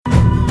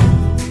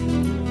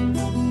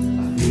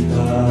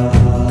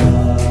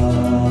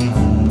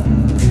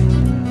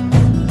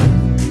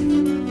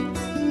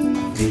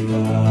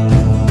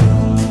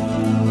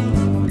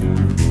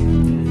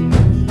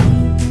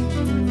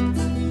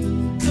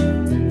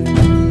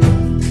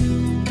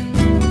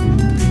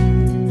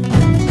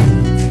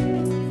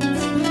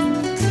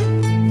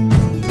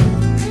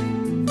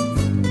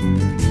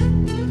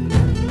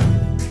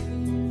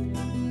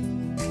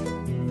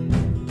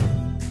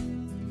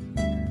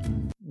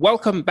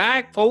Welcome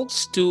back,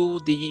 folks, to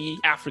the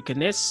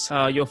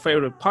Africanists, your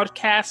favorite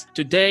podcast.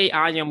 Today,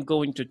 I am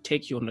going to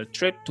take you on a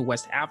trip to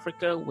West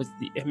Africa with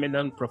the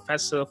eminent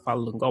Professor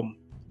Fallou Ngom.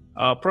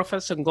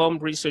 Professor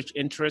Ngom's research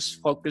interests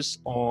focus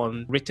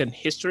on written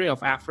history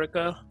of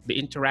Africa, the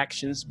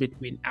interactions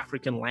between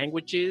African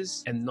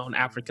languages and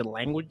non-African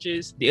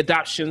languages, the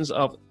adoptions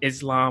of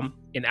Islam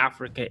in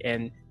Africa,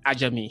 and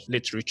Ajami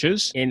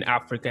literatures in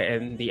Africa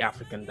and the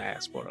African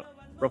diaspora.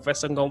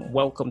 Professor Ngom,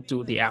 welcome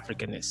to the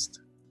Africanist.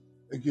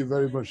 Thank you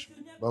very much,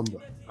 Bamba.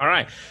 All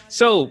right.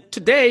 So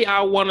today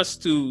I want us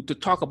to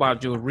talk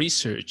about your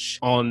research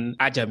on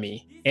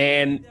Ajami.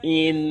 And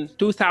in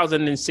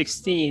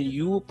 2016,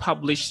 you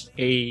published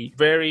a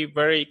very,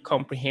 very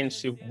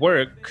comprehensive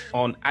work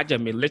on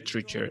Ajami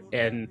literature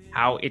and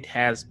how it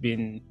has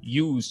been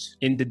used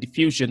in the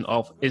diffusion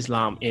of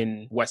Islam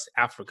in West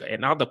Africa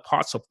and other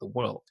parts of the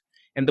world.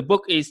 And the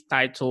book is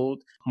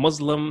titled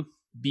Muslim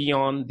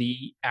Beyond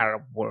the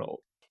Arab World.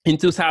 In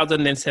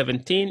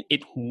 2017,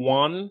 it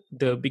won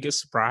the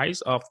biggest prize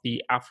of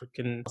the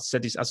African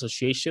Studies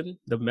Association,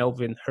 the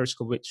Melvin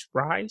Herskovich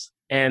Prize,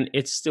 and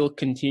it still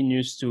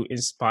continues to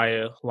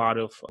inspire a lot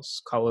of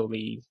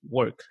scholarly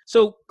work.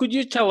 So could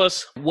you tell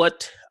us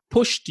what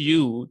pushed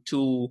you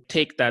to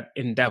take that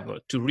endeavor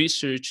to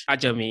research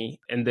Ajami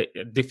and the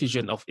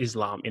diffusion of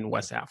Islam in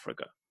West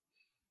Africa?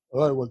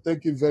 All right, well,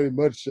 thank you very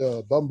much,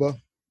 Bamba.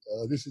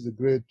 This is a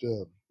great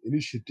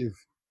initiative.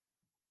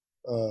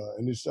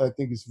 And I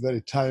think it's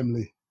very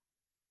timely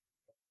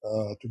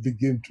to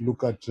begin to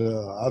look at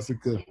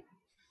Africa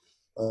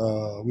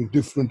with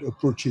different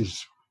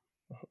approaches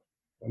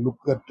and look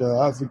at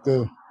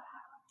Africa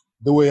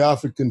the way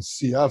Africans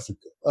see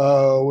Africa.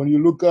 When you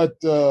look at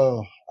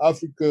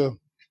Africa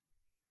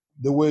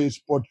the way it's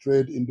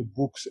portrayed in the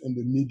books and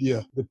the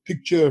media, the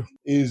picture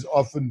is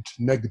often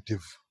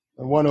negative.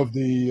 And one of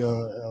the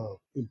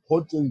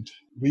important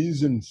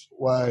reasons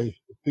why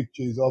the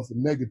picture is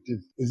often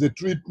negative is the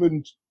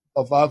treatment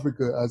of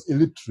Africa as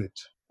illiterate.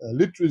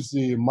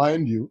 Literacy,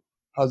 mind you,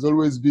 has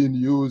always been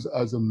used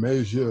as a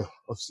measure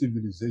of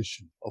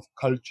civilization, of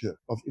culture,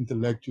 of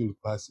intellectual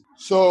capacity.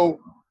 So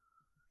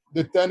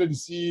the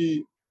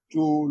tendency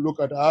to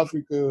look at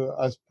Africa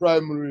as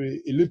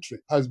primarily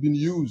illiterate has been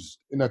used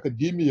in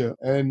academia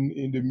and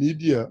in the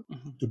media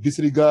to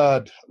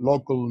disregard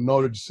local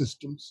knowledge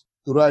systems,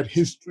 to write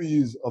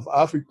histories of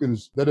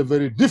Africans that are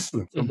very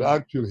different from the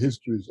actual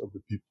histories of the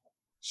people.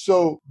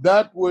 So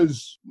that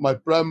was my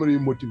primary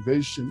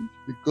motivation,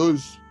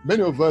 because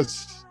many of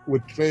us were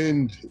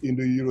trained in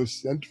the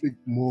Eurocentric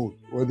mode,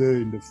 whether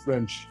in the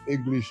French,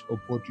 English, or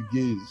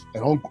Portuguese,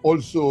 and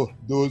also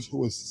those who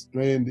were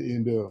trained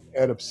in the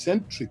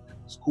Arab-centric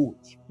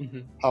schools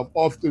have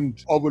often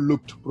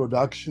overlooked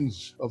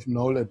productions of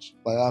knowledge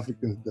by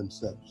Africans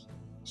themselves.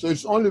 So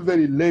it's only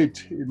very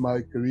late in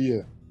my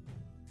career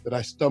that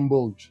I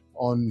stumbled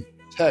on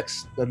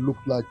texts that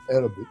looked like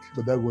Arabic,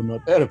 but that were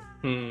not Arabic.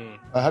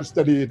 I had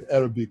studied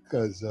Arabic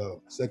as a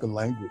second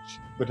language,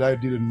 but I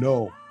didn't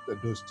know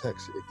that those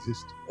texts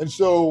existed. And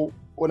so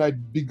when I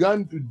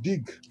began to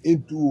dig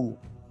into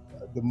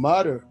the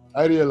matter,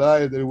 I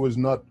realized that it was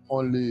not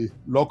only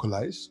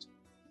localized,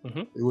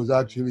 it was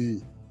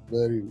actually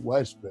very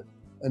widespread.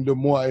 And the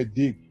more I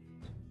dig,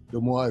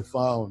 the more I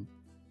found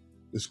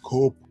the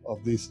scope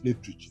of this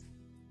literature.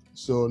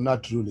 So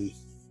naturally,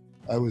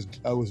 I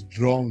was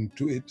drawn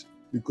to it,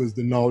 because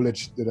the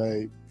knowledge that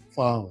I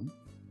found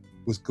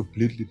was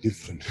completely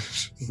different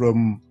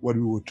from what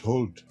we were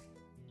told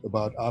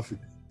about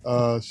Africa.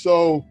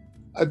 So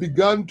I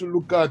began to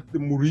look at the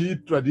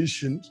Murid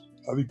traditions,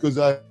 because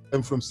I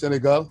am from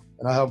Senegal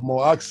and I have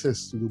more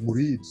access to the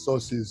Murid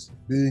sources,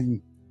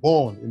 being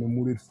born in a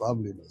Murid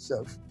family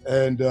myself.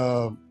 And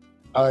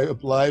I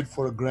applied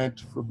for a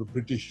grant from the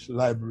British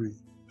Library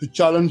to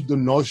challenge the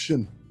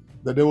notion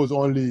that there was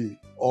only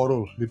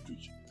oral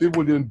literature.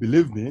 People didn't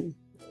believe me.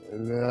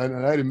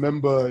 And I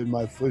remember in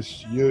my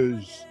first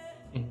years,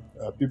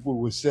 people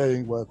were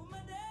saying, well,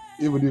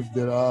 even if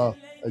there are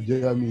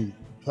Ajami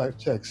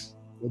texts,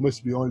 there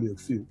must be only a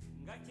few,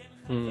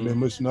 and they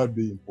must not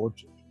be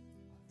important.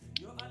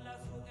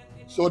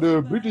 So the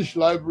British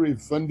Library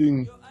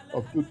funding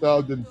of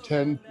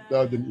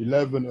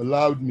 2010-2011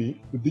 allowed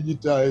me to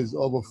digitize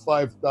over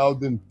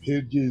 5,000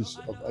 pages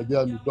of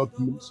Ajami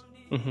documents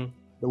that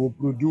were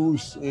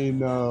produced in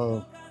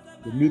the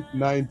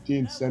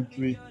mid-19th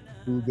century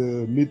to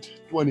the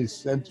mid-20th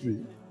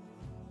century,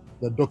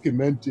 that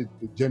documented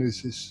the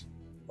genesis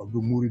of the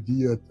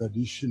Muridiya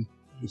tradition,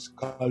 its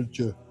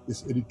culture,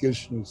 its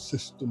educational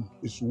system,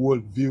 its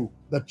worldview,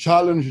 that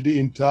challenged the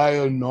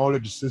entire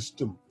knowledge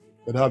system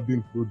that have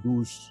been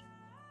produced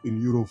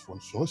in Europhone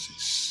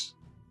sources.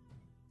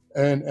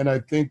 And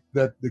I think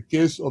that the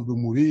case of the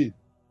Murid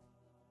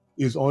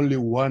is only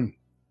one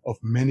of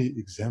many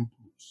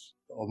examples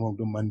among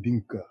the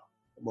Mandinka,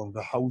 among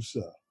the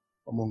Hausa,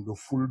 among the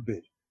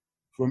Fulbe,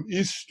 from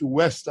East to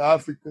West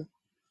Africa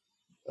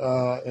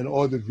and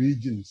other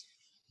regions.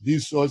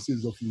 These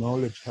sources of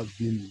knowledge have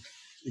been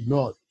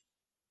ignored.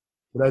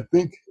 But I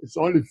think it's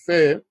only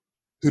fair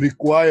to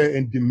require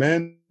and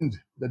demand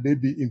that they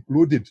be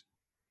included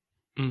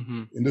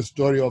in the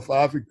story of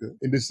Africa.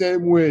 In the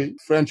same way,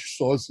 French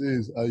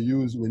sources are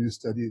used when you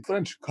study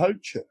French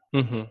culture.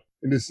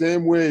 In the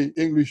same way,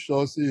 English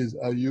sources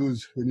are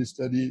used when you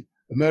study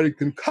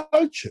American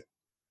culture.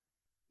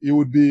 You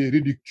would be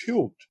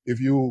ridiculed if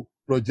you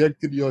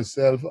projected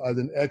yourself as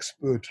an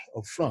expert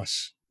of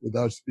France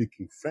without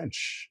speaking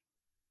French.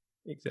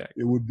 Exactly.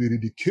 You would be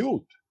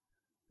ridiculed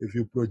if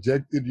you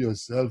projected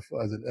yourself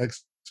as an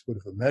expert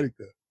of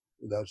America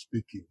without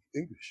speaking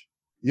English.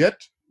 Yet,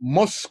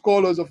 most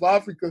scholars of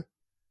Africa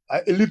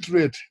are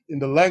illiterate in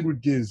the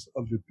languages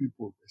of the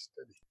people they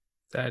study.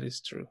 That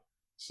is true.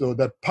 So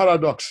that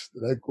paradox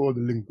that I call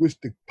the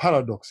linguistic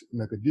paradox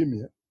in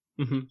academia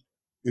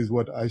is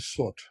what I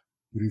sought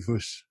to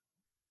reverse.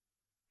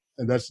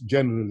 And that's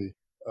generally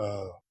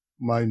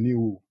my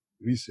new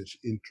research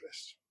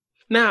interest.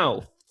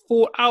 Now,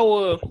 for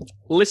our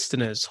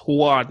listeners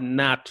who are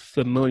not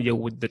familiar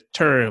with the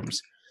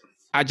terms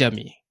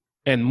Ajami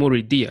and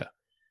Muridia,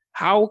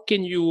 how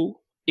can you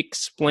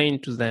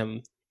explain to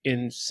them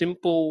in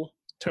simple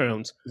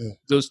terms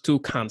those two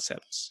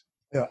concepts?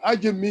 Yeah,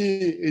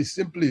 Ajami is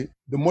simply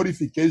the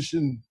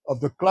modification of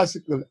the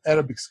classical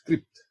Arabic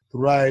script to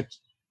write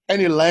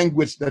any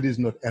language that is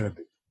not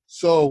Arabic.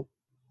 So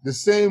the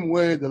same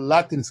way the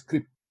Latin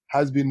script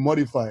has been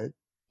modified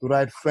to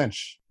write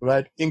French, to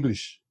write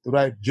English, to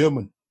write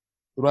German,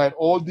 to write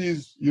all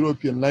these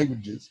European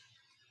languages,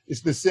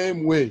 it's the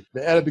same way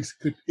the Arabic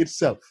script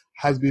itself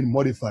has been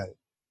modified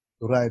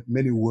to write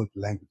many world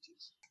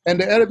languages. And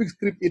the Arabic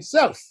script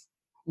itself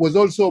was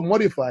also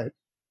modified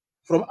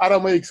from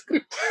Aramaic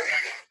script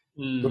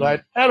to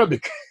write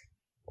Arabic.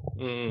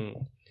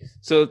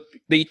 So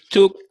they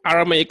took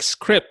Aramaic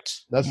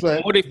script, that's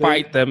right,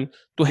 modified them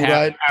to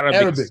have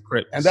Arabic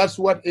script. And that's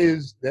what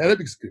is the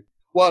Arabic script.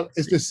 Well,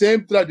 it's the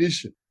same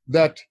tradition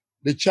that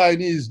the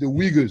Chinese, the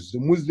Uyghurs, the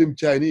Muslim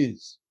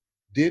Chinese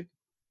did.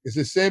 It's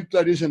the same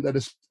tradition that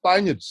the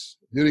Spaniards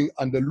during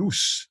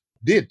Andalus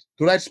did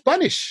to write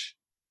Spanish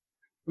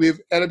with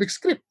Arabic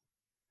script.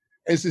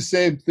 It's the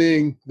same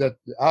thing that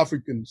the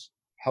Africans,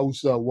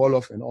 Hausa,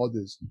 Wolof, and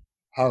others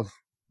have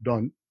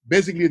done.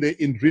 Basically, they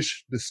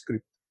enriched the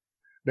script.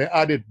 They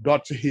added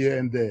dots here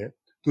and there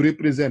to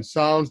represent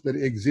sounds that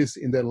exist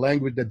in their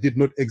language that did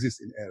not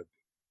exist in Arabic.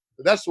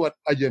 So that's what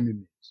Ajami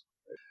means.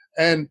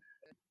 And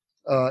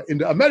in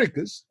the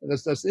Americas,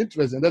 that's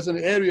interesting. That's an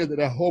area that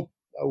I hope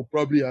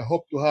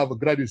to have a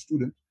graduate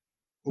student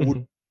who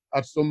would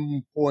at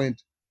some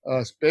point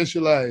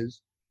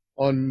specialize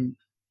on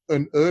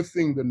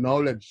unearthing the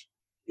knowledge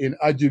in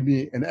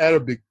Ajami and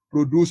Arabic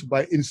produced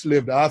by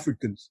enslaved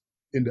Africans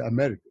in the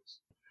Americas.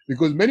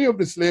 Because many of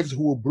the slaves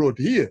who were brought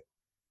here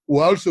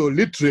were also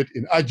literate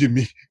in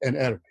Ajami and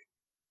Arabic.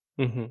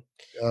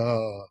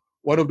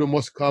 One of the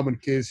most common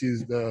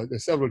cases,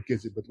 there's several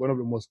cases, but one of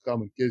the most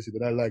common cases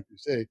that I like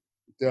to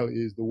tell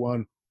is the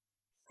one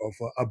of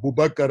Abu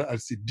Bakr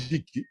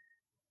al-Siddiqui,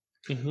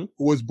 who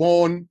was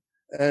born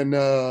and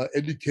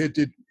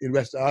educated in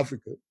West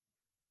Africa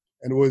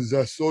and was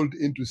sold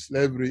into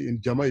slavery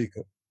in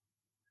Jamaica.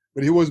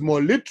 But he was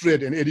more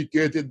literate and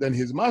educated than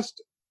his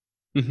master.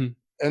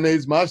 And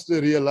his master,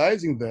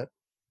 realizing that,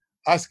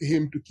 asked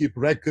him to keep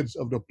records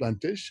of the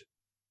plantation.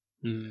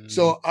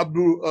 So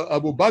Abu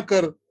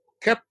Bakr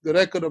kept the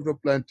record of the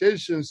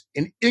plantations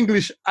in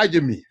English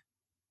Ajami,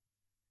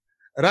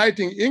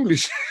 writing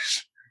English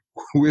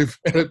with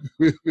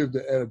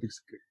the Arabic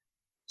script.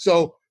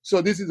 So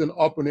this is an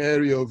open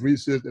area of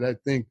research that I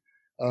think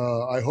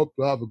I hope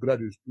to have a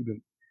graduate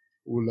student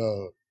who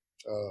will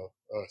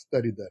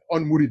study that.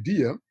 On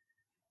Muridiya,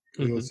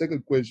 your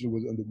second question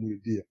was on the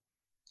Muridiya.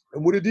 The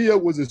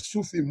Muridiya was a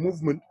Sufi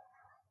movement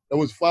that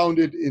was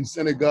founded in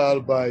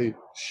Senegal by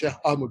Sheikh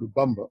Ahmadou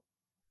Bamba.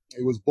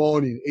 He was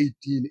born in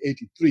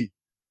 1883,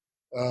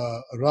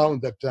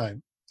 around that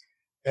time.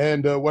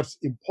 And what's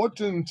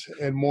important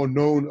and more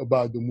known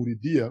about the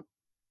Muridiya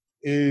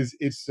is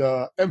its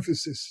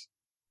emphasis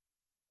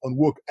on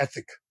work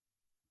ethic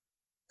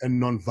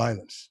and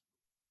nonviolence.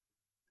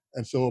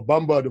 And so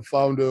Bamba, the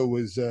founder,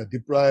 was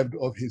deprived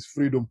of his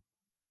freedom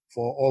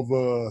for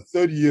over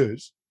 30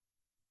 years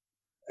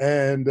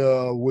and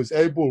was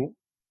able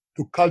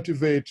to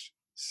cultivate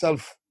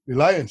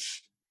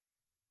self-reliance,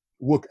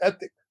 work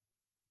ethic,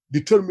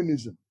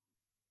 determinism,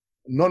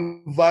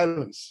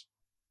 nonviolence,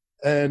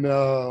 and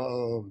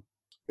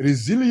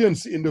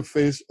resilience in the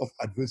face of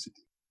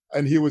adversity.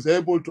 And he was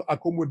able to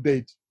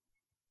accommodate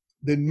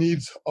the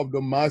needs of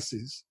the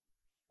masses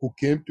who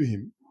came to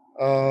him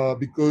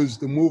because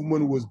the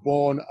movement was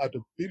born at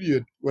a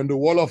period when the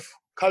wall of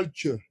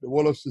culture, the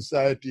wall of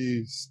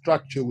society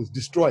structure was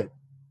destroyed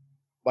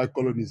by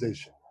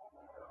colonization.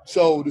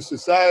 So the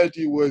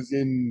society was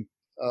in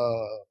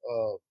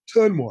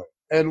turmoil.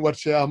 And what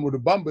Sheikh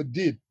Ahmadou Bamba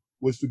did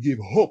was to give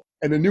hope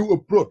and a new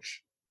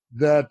approach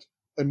that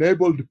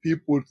enabled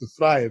people to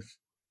thrive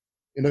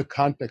in a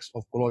context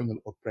of colonial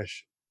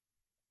oppression.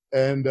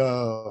 And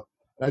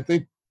I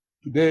think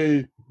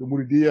today the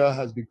Muridiya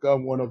has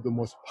become one of the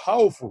most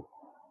powerful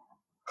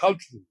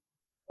cultural,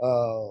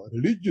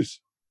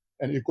 religious,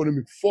 and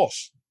economic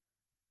force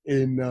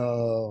in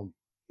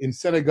in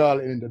Senegal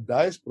and in the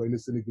diaspora, in the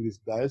Senegalese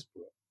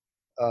diaspora,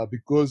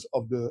 because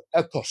of the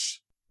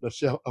ethos that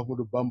Sheikh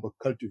Ahmadou Bamba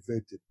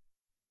cultivated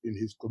in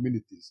his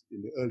communities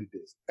in the early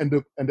days. And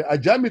the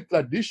Ajami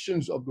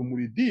traditions of the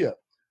Muridiyya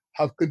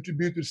have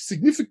contributed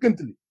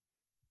significantly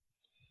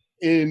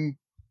in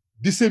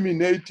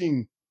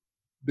disseminating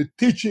the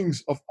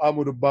teachings of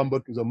Ahmadou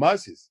Bamba to the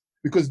masses,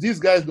 because these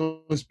guys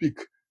don't speak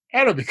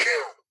Arabic.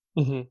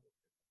 Mm-hmm.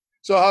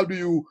 So how do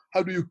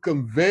you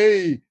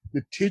convey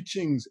the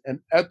teachings and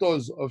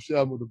ethos of Sheikh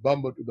Ahmadou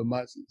Bamba to the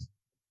masses?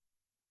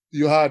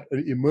 You had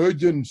an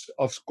emergence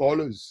of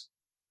scholars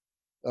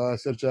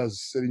such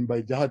as Serigne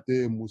Bay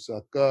Jaxate,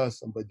 Moussa Ka,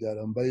 Samba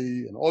Diarra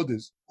Mbaye, and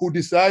others, who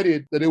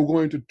decided that they were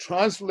going to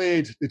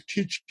translate the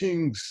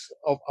teachings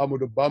of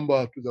Ahmadou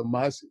Bamba to the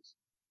masses.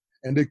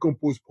 And they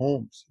composed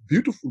poems,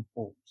 beautiful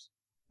poems,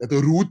 that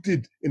are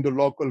rooted in the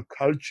local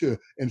culture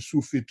and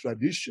Sufi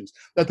traditions,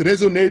 that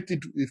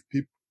resonated with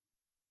people.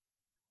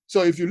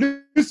 So if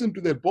you listen to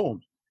their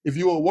poems, if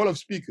you're a Wolof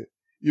speaker,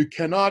 you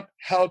cannot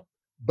help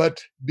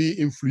but be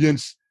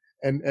influenced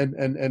and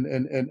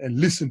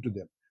listen to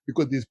them,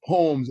 because these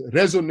poems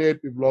resonate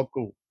with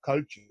local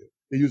culture.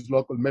 They use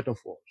local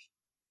metaphors,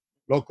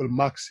 local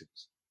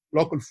maxims,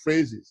 local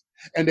phrases,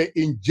 and they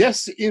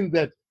ingest in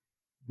that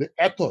the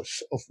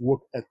ethos of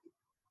work ethic,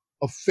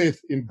 of faith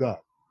in God,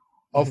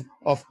 of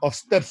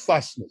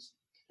steadfastness.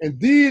 And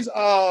these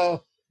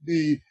are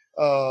the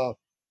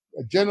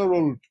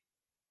general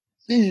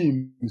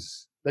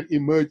themes that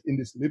emerge in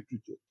this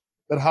literature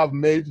that have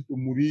made the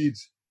Murids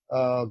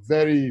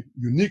very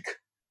unique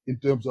in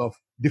terms of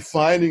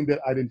defining their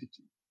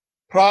identity.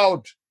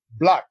 Proud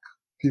black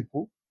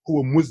people who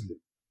are Muslim,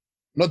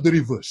 not the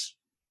reverse,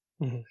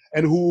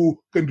 and who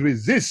can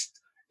resist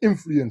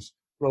influence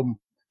from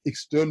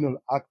external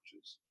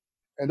actors.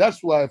 And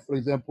that's why, for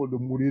example, the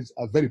Murids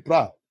are very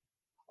proud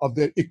of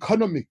their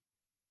economic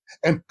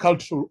and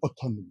cultural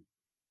autonomy.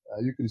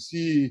 You can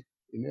see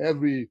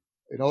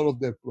in all of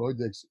their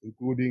projects,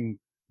 including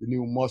the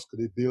new mosque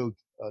they built,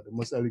 the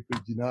Masalik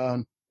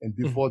al-Jinan, and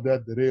before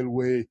that, the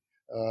railway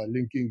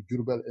linking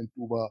Jurbel and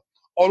Tuba.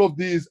 All of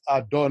these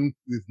are done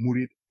with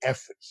Murid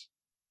efforts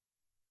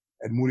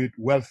and Murid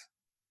wealth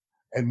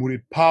and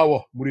Murid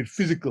power, Murid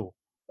physical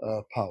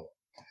power.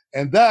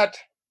 And that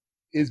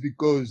is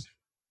because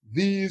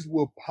these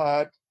were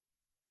part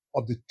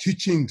of the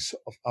teachings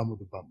of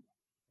Ahmadou Bamba.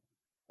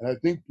 And I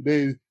think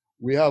today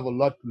we have a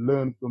lot to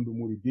learn from the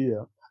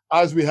Muridiyya,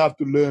 as we have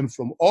to learn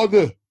from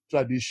other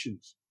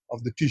traditions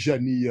of the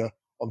Tijaniya,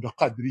 of the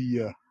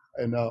Qadriya,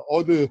 and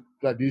other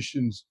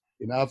traditions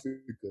in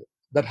Africa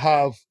that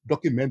have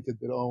documented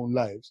their own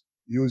lives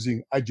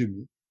using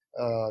Ajami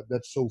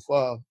that so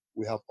far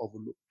we have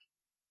overlooked.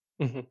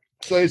 Mm-hmm.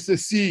 So it's a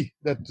sea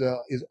that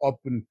is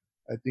open,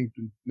 I think,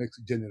 to next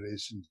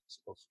generations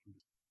of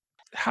students.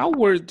 How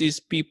were these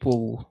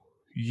people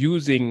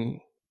using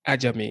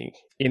Ajami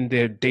in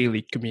their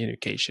daily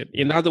communication?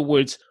 In other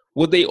words,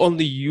 were they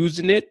only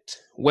using it,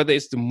 whether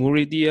it's the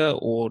Muridia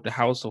or the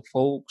House of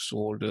Folks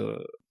or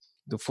the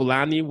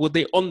Fulani, were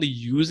they only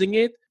using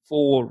it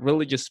for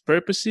religious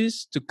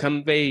purposes to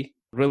convey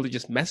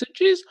religious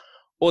messages,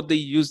 or they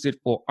used it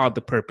for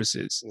other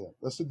purposes? Yeah,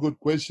 that's a good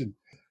question.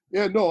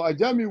 Yeah, no,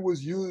 Ajami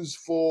was used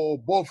for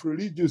both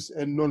religious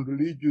and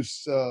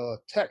non-religious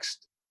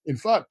text. In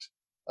fact,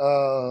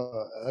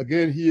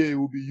 again, here it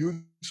would be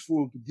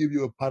useful to give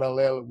you a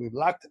parallel with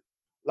Latin.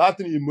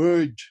 Latin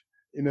emerged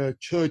in a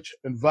church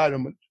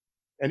environment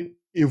and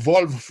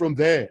evolved from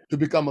there to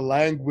become a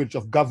language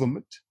of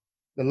government,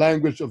 the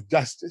language of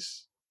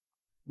justice,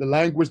 the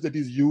language that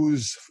is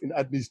used in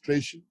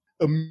administration,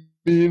 a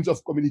means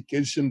of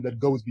communication that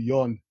goes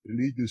beyond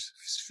religious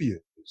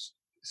spheres.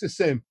 It's the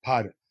same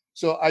pattern.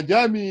 So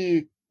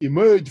Ajami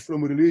emerged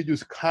from a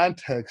religious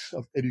context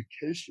of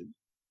education,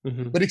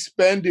 but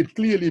expanded.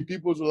 Clearly,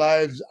 people's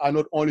lives are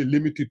not only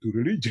limited to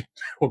religion,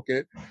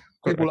 okay?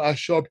 People are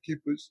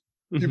shopkeepers,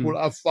 people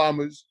are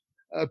farmers,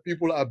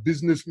 people are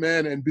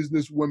businessmen and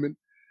businesswomen.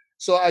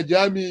 So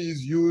Ajami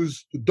is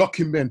used to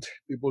document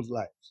people's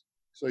lives.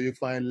 So you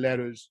find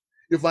letters,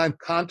 you find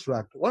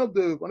contract. One of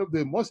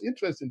the most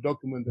interesting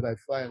documents that I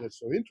find that's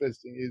so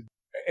interesting is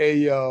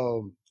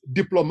a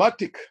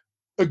diplomatic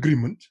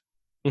agreement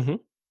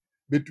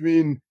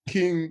between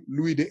King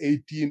Louis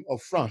XVIII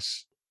of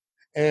France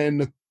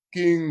and the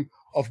King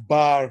of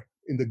Bar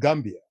in the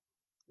Gambia.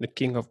 The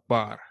King of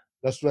Bar.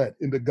 That's right,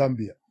 in the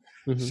Gambia.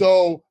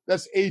 So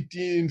that's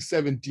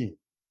 1817.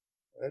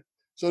 Right?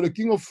 So the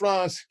King of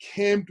France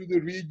came to the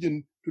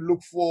region to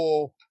look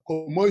for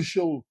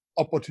commercial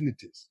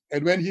opportunities.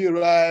 And when he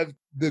arrived,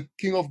 the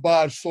King of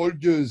Bar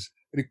soldiers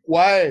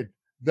required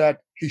that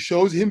he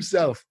shows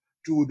himself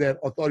to their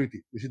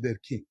authority, which is their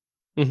king.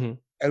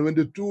 And when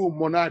the two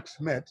monarchs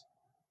met,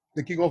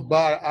 the King of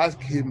Bar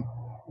asked him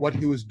what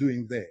he was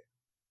doing there.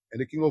 And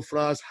the King of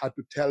France had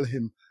to tell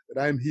him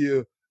that I'm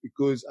here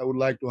because I would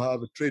like to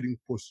have a trading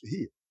post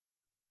here.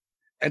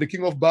 And the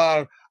King of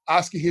Bar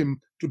asked him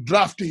to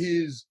draft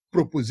his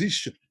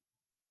proposition.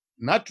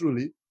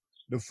 Naturally,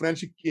 the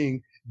French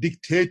king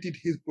dictated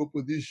his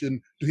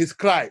proposition to his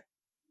scribe.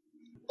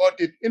 wrote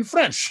it in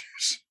French.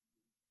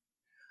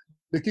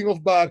 The king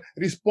of Bar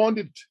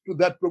responded to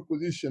that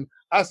proposition,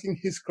 asking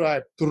his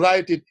scribe to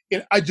write it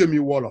in Ajami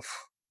Wolof.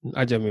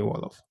 Ajami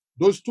Wolof.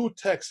 Those two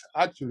texts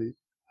actually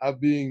are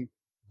being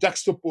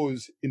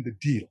juxtaposed in the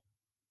deal.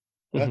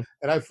 And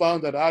I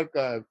found that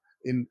archive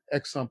in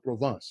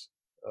Aix-en-Provence,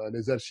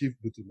 les Archives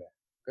d'Outre-mer.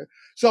 Okay?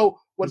 So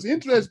what's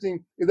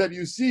interesting is that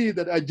you see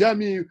that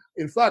Ajami,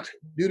 in fact,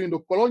 during the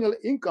colonial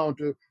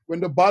encounter,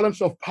 when the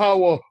balance of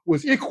power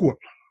was equal,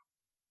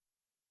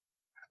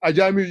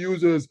 Ajami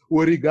users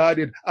were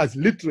regarded as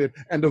literate,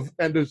 and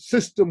the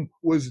system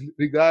was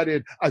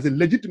regarded as a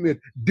legitimate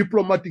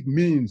diplomatic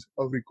means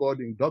of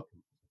recording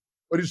documents.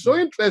 But it's so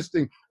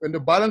interesting when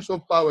the balance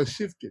of power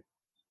shifted.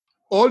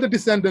 All the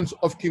descendants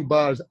of King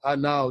Bars are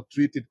now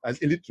treated as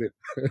illiterate.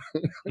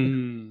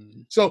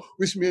 So,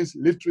 which means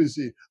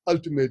literacy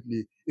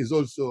ultimately is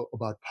also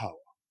about power.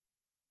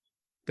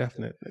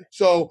 Definitely.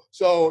 So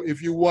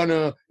if you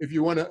wanna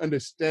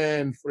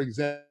understand, for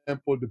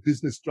example, the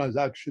business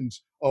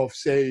transactions of,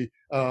 say,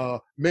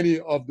 many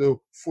of the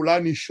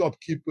Fulani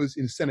shopkeepers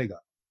in Senegal,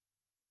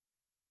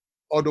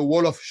 or the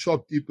Wolof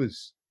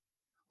shopkeepers,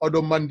 or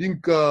the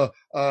Mandinka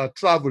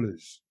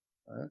travelers,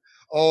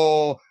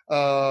 or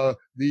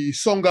the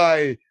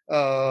Songhai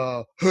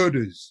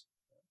herders,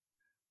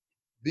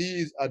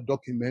 these are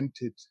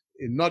documented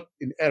not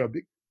in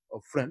Arabic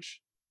or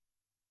French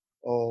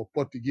or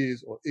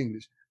Portuguese or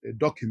English. They're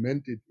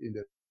documented in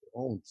their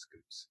own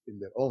scripts, in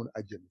their own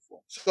Ajami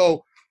form.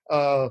 So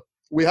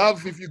we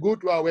have, if you go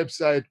to our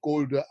website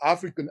called the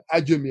African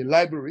Ajami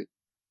Library,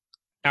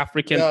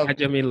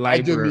 Ajami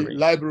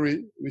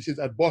Library, which is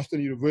at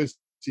Boston University.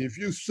 If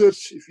you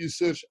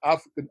search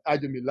African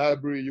Ajami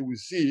Library, you will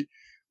see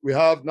we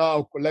have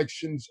now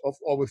collections of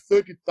over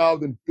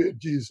 30,000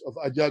 pages of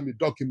Ajami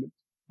documents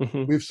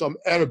with some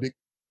Arabic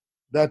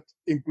that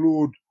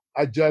include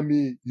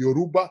Ajami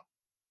Yoruba,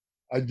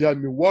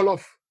 Ajami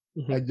Wolof,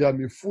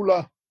 Ajami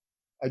Fula,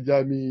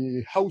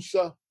 Ajami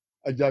Hausa,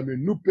 Ajami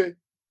Nupe,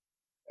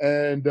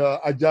 and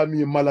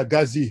Ajami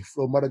Malagasy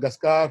from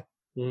Madagascar,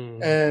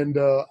 and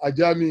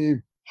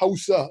Ajami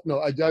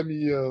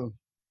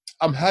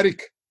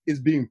Amharic is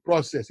being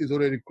processed, is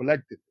already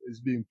collected, is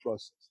being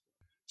processed.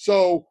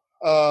 So,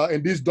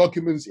 and these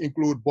documents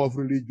include both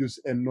religious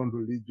and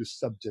non-religious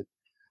subjects,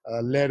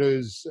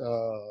 letters,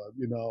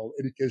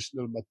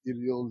 educational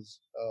materials,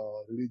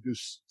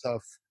 religious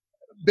stuff.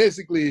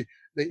 Basically,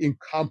 they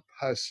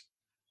encompass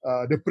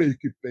the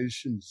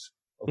preoccupations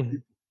of people.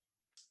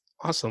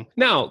 Awesome.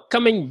 Now,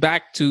 coming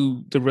back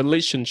to the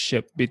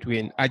relationship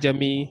between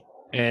Ajami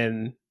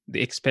and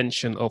the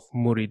expansion of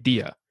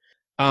Muridia.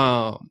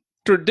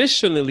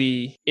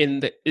 Traditionally,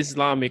 in the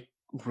Islamic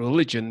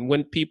religion,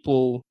 when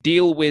people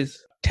deal with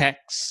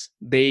texts,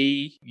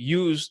 they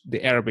use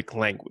the Arabic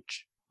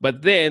language.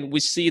 But then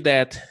we see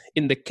that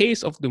in the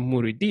case of the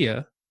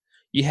Muridia,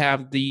 you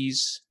have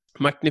these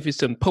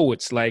magnificent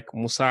poets like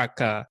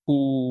Musaka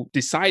who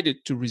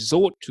decided to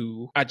resort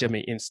to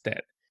Ajami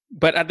instead.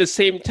 But at the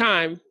same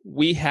time,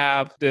 we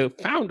have the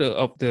founder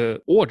of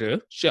the order,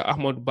 Sheikh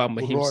Ahmad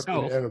Bamba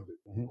himself,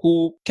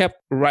 who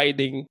kept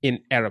writing in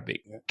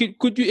Arabic. Yeah.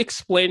 Could you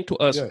explain to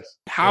us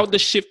how the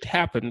shift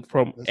happened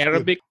from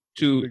Arabic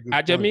to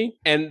Ajami,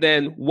 and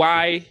then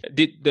why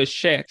did the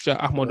Sheikh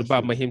Ahmad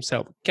Bamba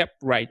himself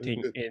kept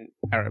writing in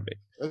Arabic?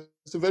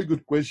 That's a very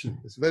good question.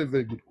 It's a very,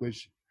 very good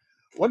question.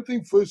 One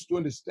thing first to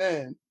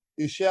understand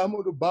is Sheikh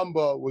Ahmad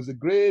Bamba was a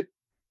great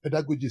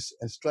pedagogist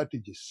and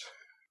strategist.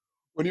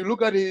 When you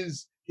look at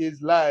his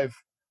life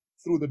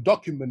through the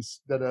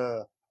documents that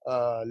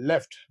are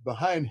left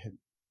behind him,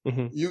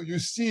 you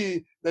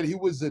see that he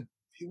was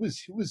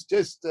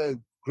just a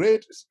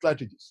great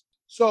strategist.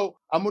 So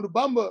Ahmad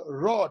Bamba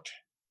wrote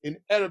in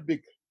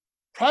Arabic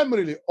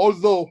primarily,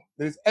 although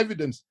there is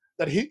evidence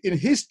that in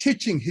his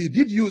teaching he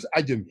did use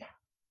Ajami,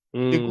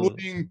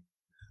 including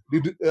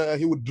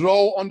he would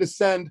draw on the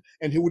sand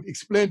and he would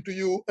explain to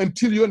you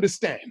until you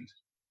understand,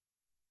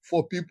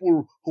 for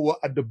people who are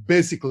at the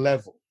basic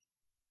level.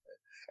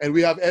 And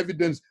we have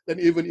evidence that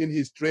even in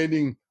his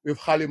training with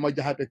Halima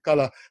Jahate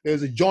Kala,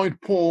 there's a joint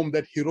poem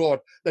that he wrote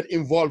that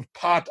involved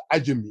part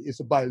Ajami. It's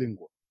a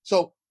bilingual.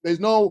 So there's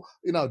no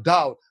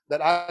doubt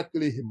that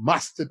actually he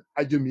mastered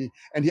Ajami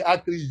and he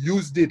actually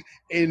used it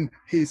in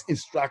his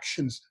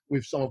instructions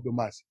with some of the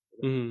masses.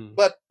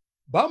 But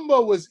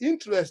Bamba was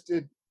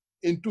interested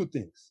in two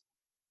things: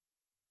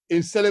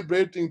 in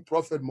celebrating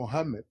Prophet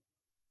Muhammad,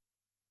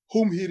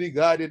 whom he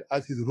regarded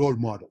as his role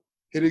model.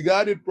 He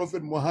regarded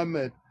Prophet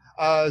Muhammad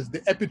as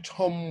the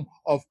epitome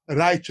of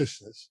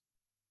righteousness.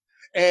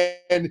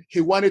 And he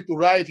wanted to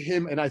write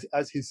him, and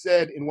as he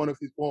said in one of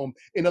his poems,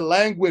 in a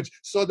language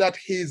so that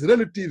his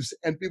relatives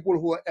and people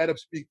who are Arab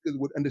speakers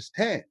would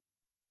understand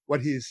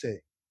what he is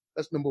saying.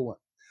 That's number one.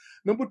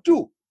 Number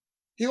two,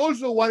 he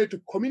also wanted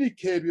to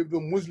communicate with the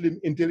Muslim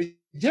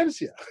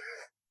intelligentsia.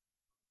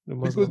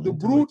 Because the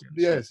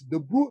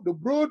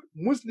broad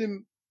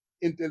Muslim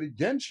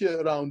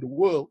intelligentsia around the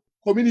world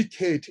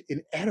communicate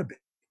in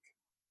Arabic.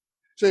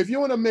 So if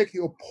you want to make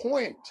your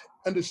point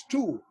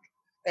understood,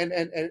 and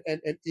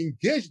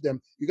engage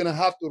them, you're going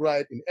to have to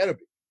write in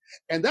Arabic.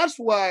 And that's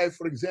why,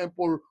 for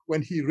example,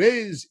 when he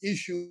raised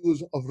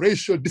issues of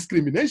racial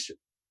discrimination,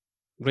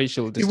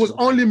 it was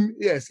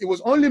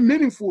only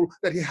meaningful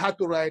that he had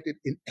to write it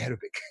in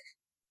Arabic.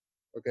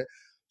 Okay,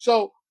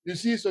 so you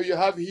see, so you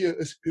have here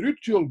a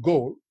spiritual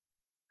goal,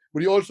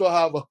 but you also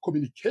have a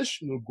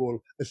communicational goal,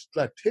 a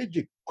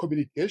strategic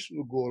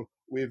communicational goal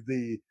with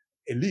the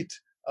elite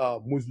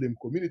Muslim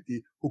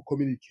community who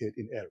communicate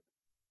in Arabic.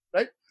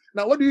 Right?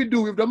 Now, what do you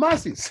do with the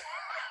masses?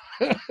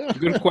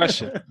 Good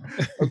question.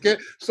 Okay,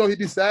 so he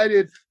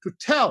decided to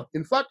tell.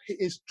 In fact, he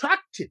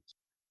instructed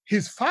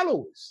his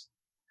followers,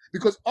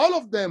 because all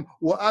of them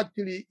were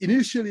actually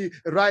initially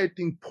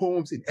writing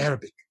poems in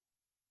Arabic.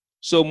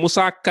 So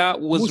Musaka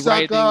was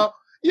writing.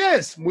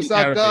 Yes,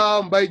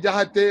 Musaka, Mbai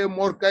Jahate,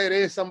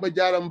 Morkaire, Samba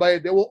Jara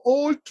Mbai, they were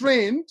all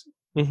trained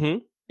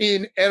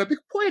in Arabic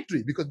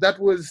poetry, because that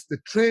was the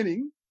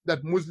training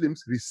that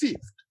Muslims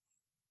received.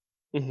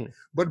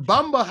 But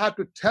Bamba had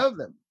to tell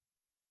them,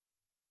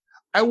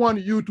 I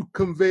want you to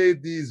convey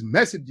these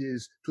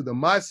messages to the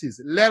masses.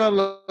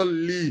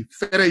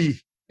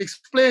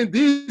 Explain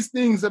these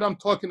things that I'm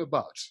talking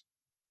about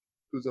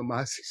to the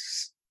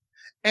masses.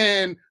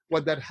 And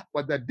what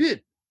that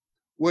did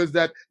was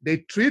that they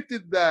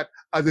treated that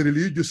as a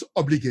religious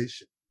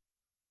obligation.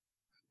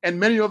 And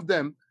many of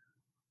them,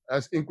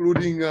 as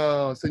including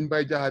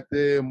Senbai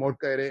Jahate,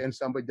 Morkaire, and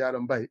Samba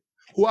Jarambai,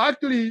 who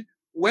actually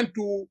went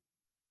to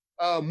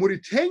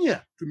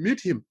Mauritania to meet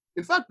him.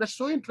 In fact, that's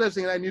so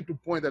interesting, and I need to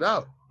point that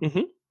out.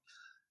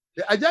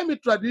 The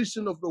Ajami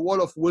tradition of the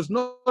Wolof was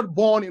not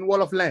born in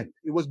Wolof land.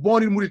 It was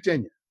born in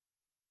Mauritania.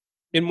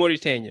 In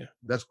Mauritania?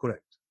 That's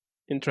correct.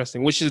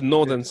 Interesting. Which is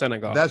northern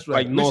Senegal. That's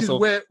right.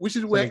 Like which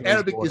is where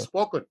Arabic is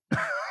spoken.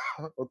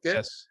 Okay?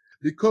 Yes.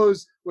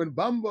 Because when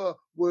Bamba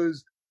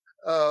was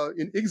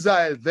in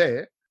exile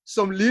there,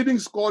 some leading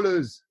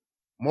scholars,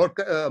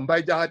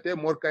 Mbai Jahate,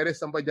 Morkaire,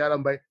 Samba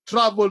Jarambai,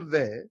 traveled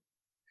there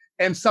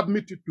and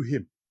submitted to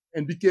him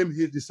and became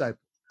his disciples.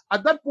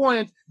 At that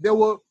point, they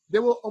were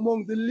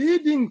among the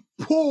leading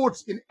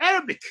poets in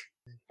Arabic,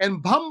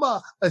 and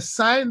Bamba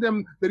assigned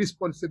them the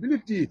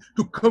responsibility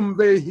to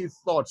convey his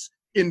thoughts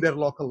in their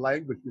local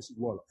language, which is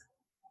Wolof.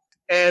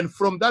 And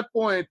from that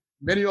point,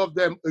 many of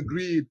them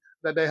agreed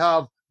that they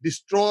have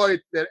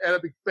destroyed their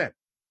Arabic pen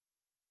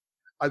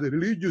as a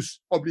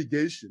religious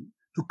obligation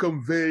to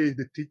convey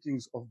the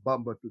teachings of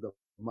Bamba to the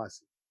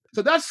masses.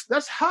 So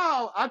that's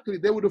how actually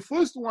they were the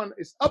first one.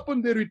 Is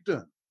upon their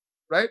return,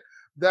 right,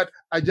 that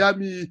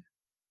Ajami,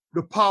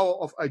 the power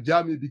of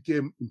Ajami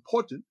became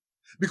important,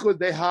 because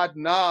they had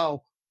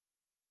now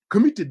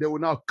committed, they were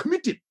now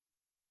committed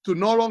to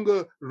no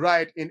longer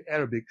write in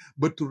Arabic,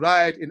 but to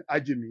write in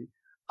Ajami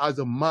as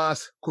a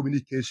mass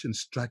communication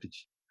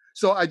strategy.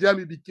 So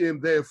Ajami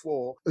became,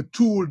 therefore, a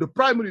tool, the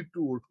primary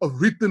tool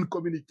of written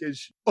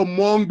communication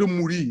among the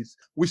Murids,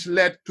 which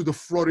led to the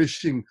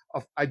flourishing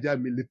of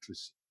Ajami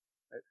literacy.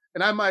 Right?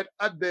 And I might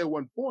add there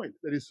one point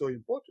that is so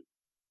important,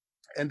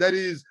 and that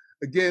is,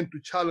 again, to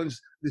challenge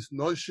these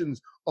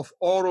notions of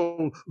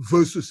oral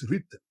versus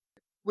written.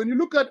 When you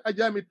look at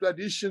Ajami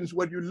traditions,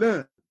 what you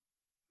learn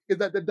is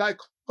that the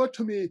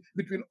dichotomy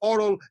between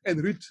oral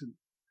and written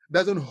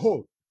doesn't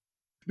hold,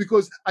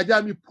 because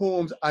Ajami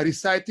poems are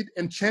recited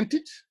and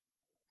chanted,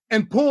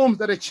 and poems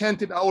that are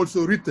chanted are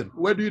also written.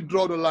 Where do you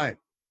draw the line?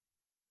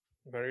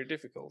 Very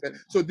difficult. Okay.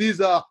 So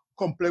these are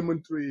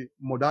complementary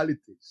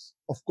modalities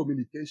of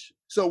communication.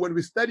 So when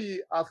we study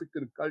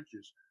African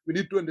cultures, we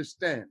need to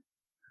understand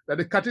that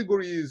the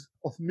categories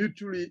of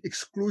mutually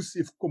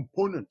exclusive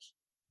components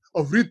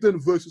of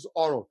written versus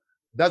oral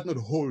does not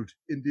hold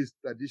in this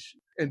tradition.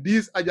 And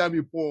these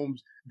Ajami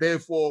poems,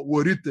 therefore,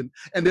 were written,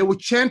 and they were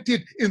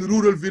chanted in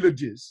rural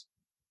villages.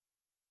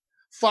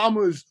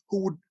 Farmers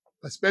who would,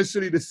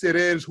 especially the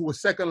Serers, who were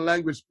second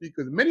language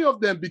speakers, many of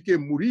them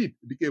became Murid,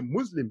 became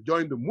Muslim,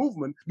 joined the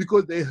movement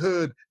because they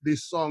heard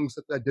these songs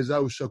such as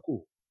Jazau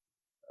Shakur,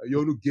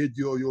 Yonu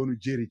Gejo, Yonu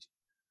Jeriji.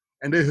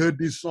 And they heard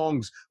these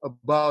songs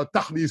about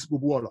Tahnis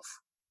Bubuolof.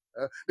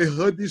 They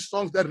heard these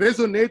songs that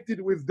resonated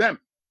with them.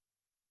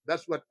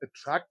 That's what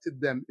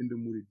attracted them in the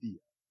Muridiyya.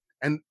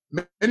 And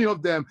many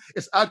of them,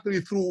 it's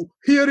actually through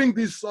hearing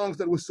these songs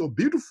that were so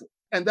beautiful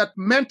and that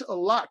meant a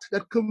lot,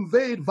 that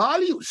conveyed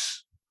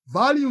values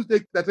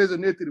that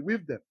resonated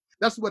with them.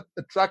 That's what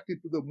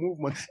attracted to the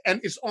movement. And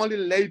it's only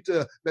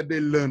later that they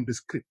learned the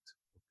script.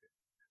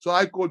 So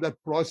I call that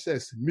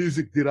process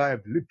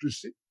music-derived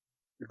literacy,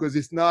 because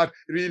it's not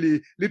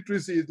really,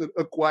 literacy is not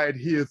acquired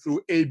here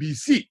through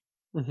ABC,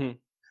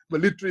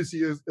 but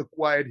literacy is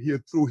acquired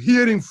here through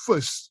hearing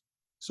first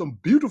some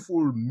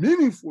beautiful,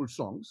 meaningful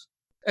songs.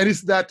 And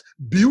it's that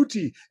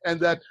beauty and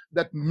that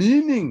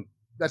meaning,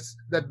 that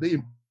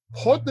the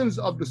importance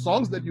of the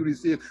songs that you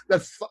receive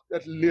that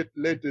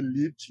later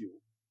leads you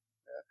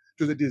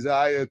to the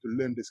desire to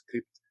learn the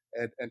script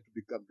and to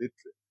become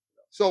literate.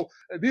 So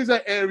these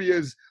are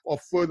areas of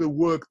further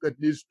work that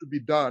needs to be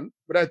done.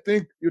 But I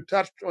think you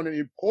touched on an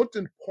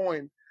important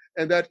point,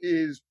 and that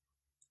is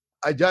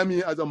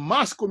Ajami as a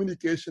mass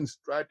communication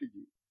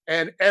strategy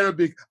and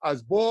Arabic as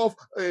both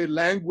a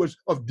language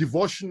of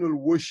devotional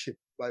worship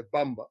by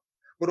Bamba,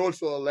 but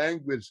also a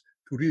language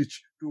to reach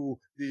to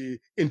the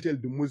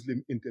Muslim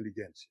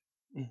intelligentsia.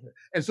 Mm-hmm.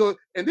 And so,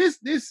 and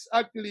this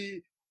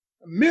actually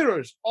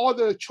mirrors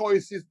other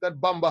choices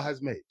that Bamba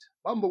has made.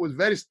 Bamba was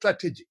very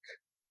strategic.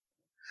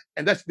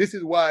 And this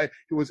is why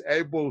he was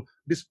able,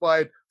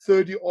 despite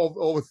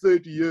over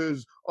 30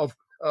 years of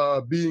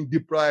being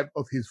deprived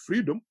of his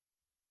freedom,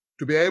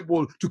 to be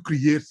able to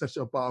create such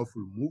a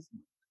powerful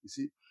movement. You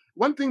see,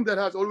 one thing that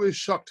has always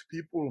shocked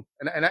people,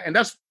 and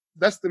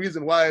that's the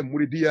reason why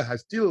Muridiya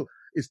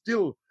is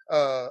still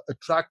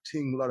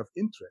attracting a lot of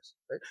interest.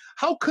 Right?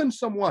 How can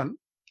someone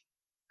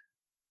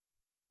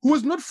who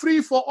was not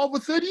free for over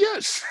 30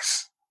 years,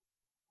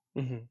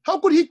 mm-hmm. how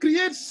could he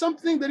create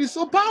something that is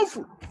so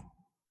powerful?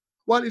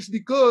 Well, it's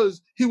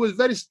because he was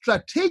very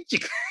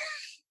strategic.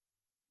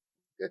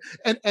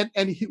 and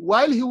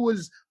while he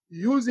was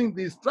using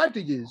these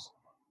strategies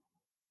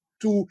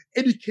to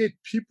educate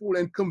people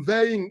and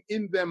conveying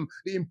in them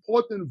the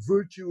important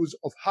virtues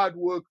of hard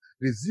work,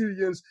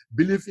 resilience,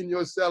 belief in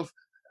yourself,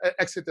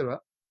 etc.,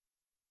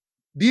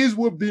 these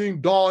were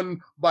being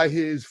done by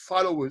his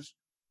followers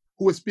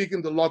who were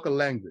speaking the local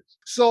language.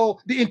 So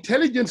the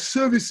intelligence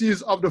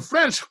services of the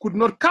French could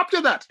not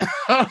capture that.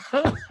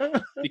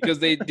 Because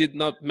they did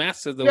not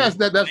master the Yes,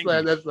 that's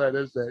right.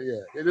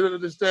 Yeah, they didn't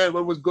understand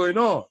what was going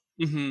on.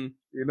 Mm-hmm.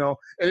 You know,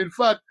 and in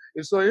fact,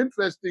 it's so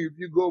interesting if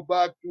you go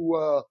back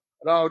to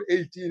around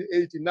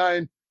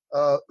 1889,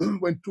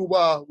 when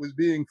Touba was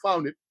being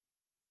founded,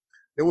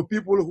 there were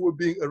people who were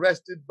being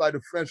arrested by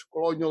the French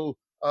colonial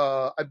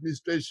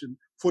administration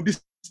for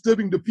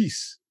disturbing the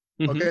peace.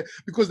 Mm-hmm. Okay,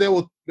 because they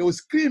were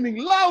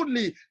screaming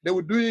loudly. They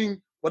were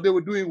doing what they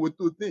were doing with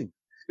two things.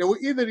 They were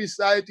either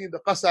reciting the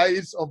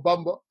qasaids of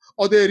Bamba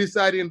or they were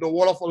reciting the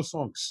Wolofal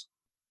songs.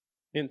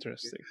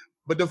 Interesting.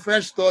 But the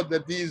French thought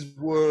that these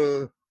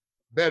were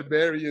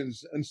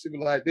barbarians,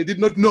 uncivilized. They did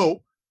not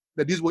know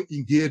that these were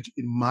engaged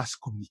in mass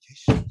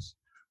communications,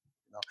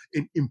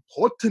 in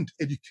important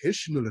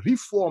educational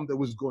reform that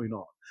was going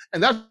on.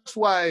 And that's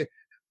why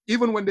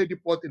even when they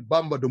deported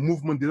Bamba, the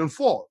movement didn't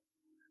fall,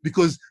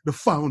 because the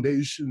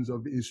foundations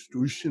of the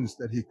institutions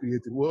that he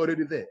created were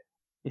already there.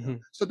 Mm-hmm.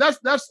 So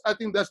I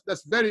think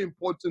that's very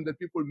important that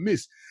people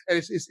miss. And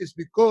it's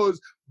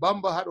because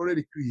Bamba had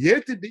already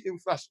created the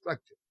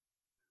infrastructure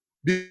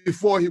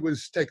before he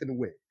was taken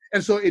away.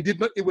 And so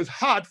it was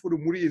hard for the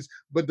Murids,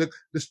 but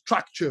the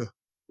structure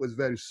was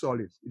very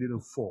solid. It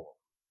didn't fall.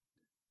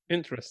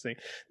 Interesting.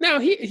 Now,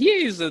 here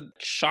is a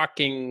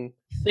shocking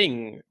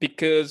thing,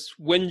 because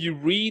when you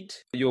read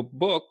your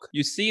book,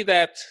 you see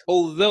that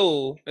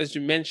although, as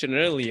you mentioned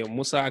earlier,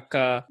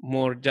 Musaka,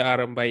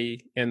 Morjarambai,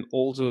 and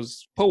all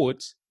those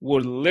poets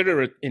were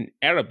literate in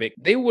Arabic,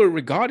 they were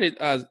regarded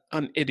as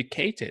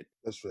uneducated.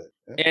 That's right.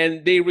 Yeah.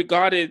 And they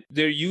regarded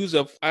their use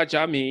of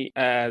Ajami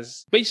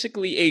as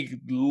basically a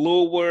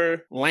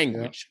lower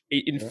language,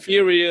 an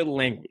inferior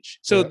language.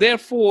 So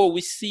therefore,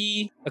 we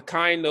see a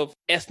kind of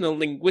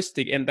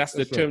ethno-linguistic, and that's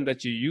the term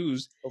that you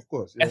use. Of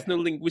course.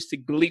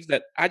 Ethno-linguistic belief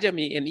that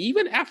Ajami and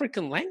even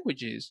African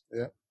languages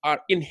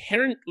are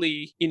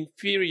inherently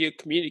inferior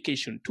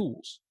communication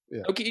tools.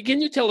 Yeah. Okay, can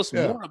you tell us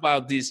more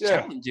about these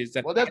challenges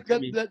that? Well, that's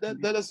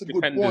a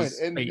good point,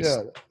 and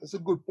that's a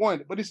good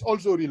point. But it's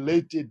also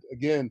related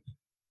again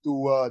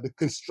to the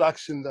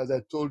construction, as I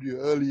told you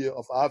earlier,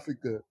 of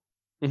Africa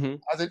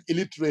as an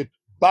illiterate,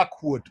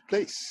 backward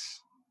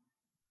place.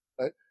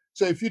 Right.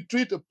 So if you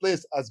treat a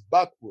place as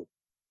backward,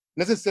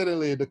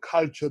 necessarily the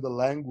culture, the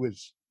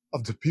language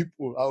of the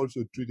people are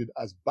also treated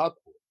as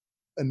backward,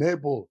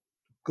 unable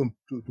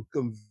to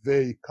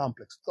convey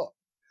complex thought.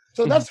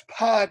 So that's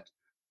part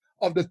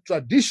of the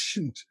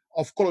tradition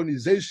of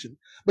colonization,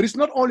 but it's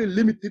not only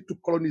limited to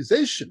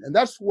colonization. And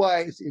that's why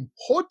it's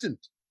important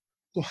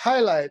to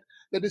highlight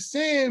that the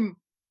same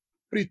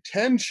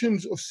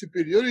pretensions of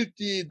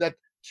superiority that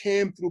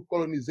came through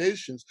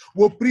colonizations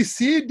were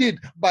preceded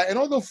by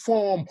another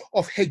form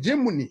of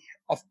hegemony,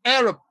 of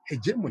Arab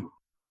hegemony,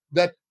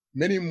 that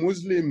many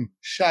Muslims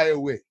shy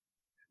away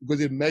because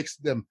it makes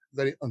them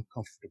very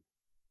uncomfortable.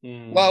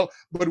 Well,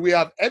 but we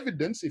have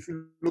evidence, if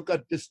you look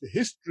at just the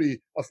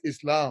history of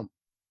Islam,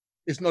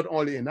 it's not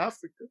only in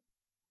Africa.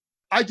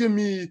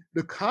 Ajami,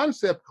 the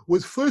concept,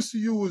 was first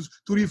used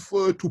to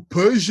refer to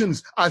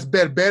Persians as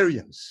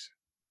barbarians.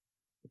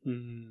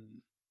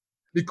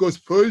 Because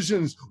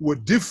Persians were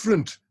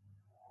different,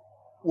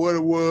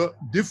 were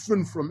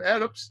different from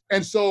Arabs.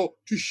 And so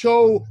to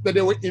show that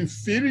they were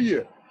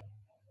inferior,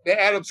 the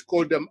Arabs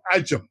called them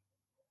Ajam.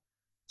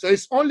 So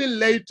it's only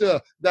later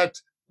that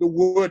the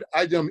word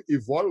Ajam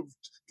evolved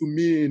to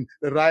mean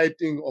the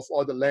writing of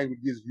other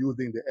languages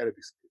using the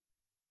Arabic script.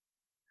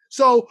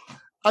 So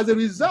as a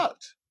result,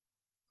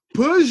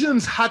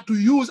 Persians had to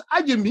use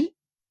Ajami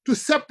to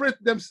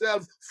separate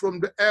themselves from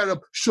the Arab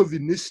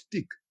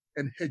chauvinistic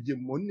and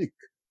hegemonic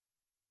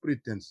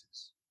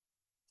pretenses.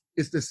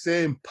 It's the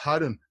same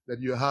pattern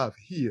that you have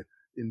here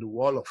in the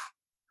Wolof.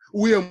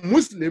 We are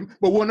Muslim,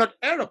 but we're not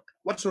Arab.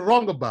 What's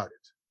wrong about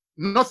it?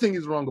 Nothing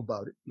is wrong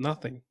about it.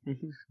 Nothing.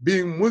 Mm-hmm.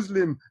 Being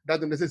Muslim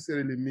doesn't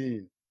necessarily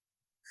mean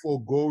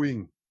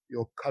foregoing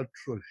your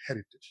cultural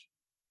heritage.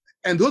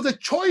 And those are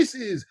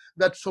choices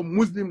that some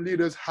Muslim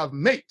leaders have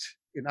made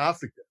in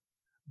Africa.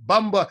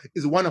 Bamba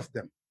is one of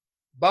them.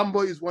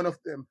 Bamba is one of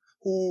them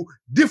who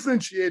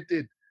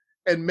differentiated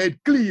and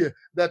made clear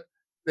that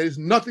there is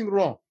nothing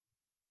wrong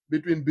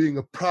between being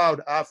a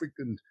proud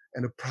African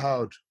and a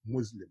proud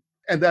Muslim.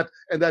 And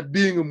that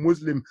being a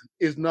Muslim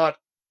is not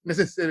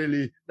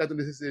necessarily, doesn't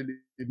necessarily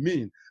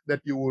mean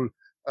that you will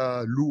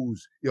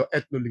lose your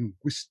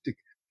ethno-linguistic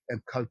and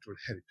cultural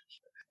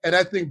heritage. And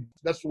I think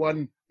that's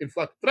one, in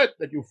fact, threat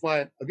that you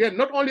find, again,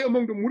 not only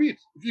among the Murids.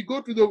 If you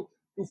go to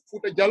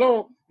Fouta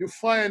Djallon, you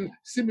find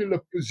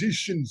similar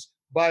positions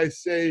by,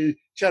 say,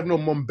 Cherno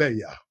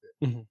Mombeya,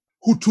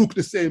 who took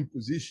the same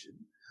position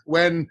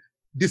when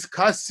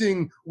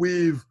discussing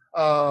with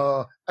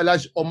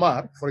Alaj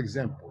Omar, for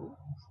example,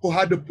 who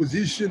had the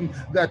position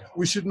that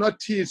we should not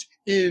teach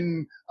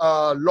in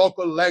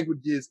local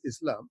languages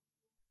Islam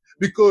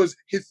because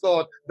he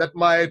thought that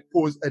might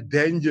pose a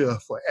danger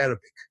for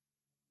Arabic.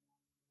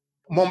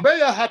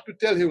 Mombeya had to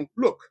tell him,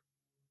 look,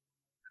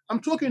 I'm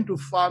talking to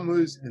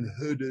farmers and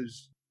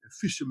herders and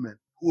fishermen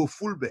who are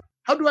Fulbe.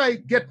 How do I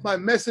get my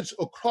message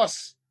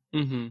across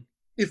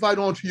if I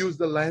don't use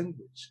the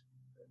language?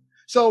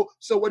 So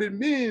what it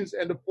means,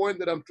 and the point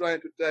that I'm trying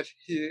to touch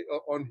here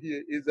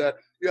is that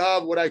you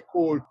have what I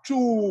call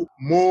two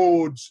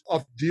modes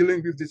of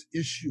dealing with this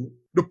issue.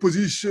 The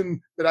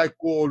position that I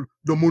call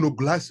the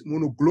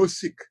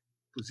monoglossic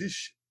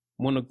position.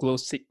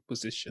 Monoglossic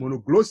position.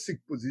 Monoglossic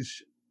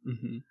position.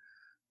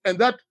 And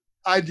that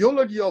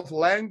ideology of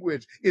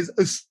language is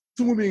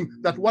assuming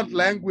that one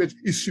language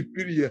is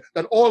superior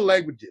than all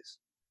languages.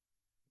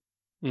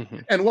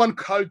 And one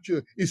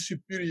culture is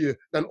superior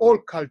than all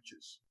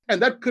cultures.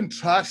 And that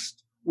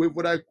contrasts with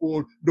what I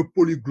call the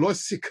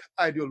polyglossic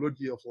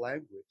ideology of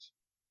language,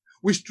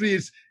 which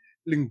treats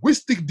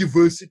linguistic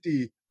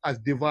diversity as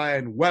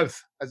divine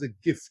wealth, as a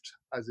gift,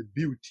 as a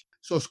beauty.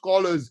 So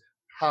scholars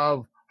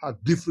have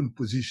different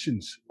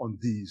positions on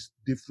these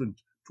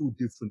two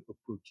different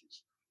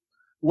approaches.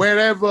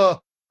 Wherever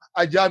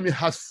Ajami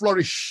has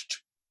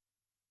flourished,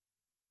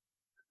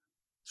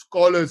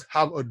 scholars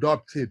have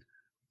adopted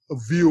a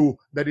view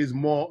that is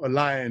more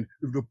aligned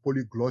with the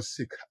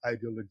polyglossic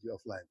ideology of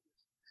language.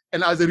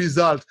 And as a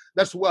result,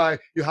 that's why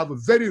you have a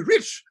very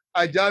rich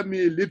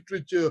Ajami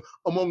literature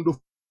among the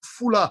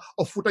Fula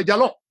of Fouta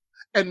Djallon,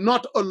 and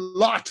not a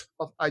lot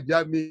of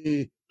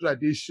Ajami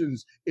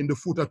traditions in the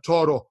Fouta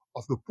Toro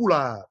of the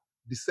Pula,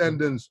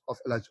 descendants of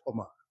Elaj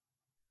Omar,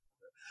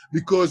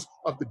 because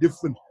of the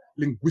different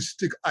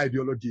linguistic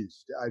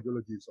ideologies, the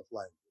ideologies of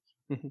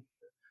language.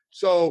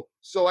 So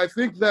I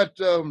think that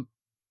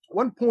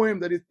one poem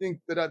that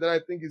I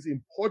think is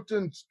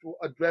important to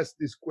address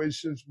these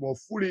questions more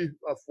fully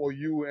for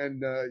you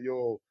and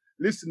your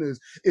listeners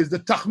is the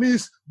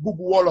Takhmis Bub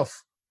Wolof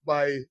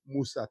by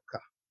Musa Ka.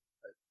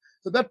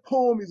 So that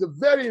poem is a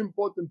very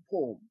important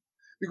poem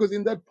because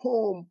in that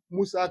poem,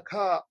 Musa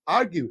Ka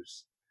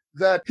argues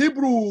that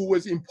Hebrew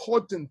was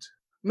important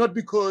not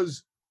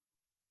because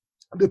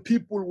the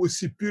people were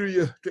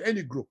superior to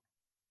any group,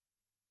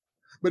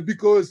 but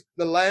because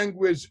the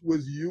language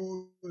was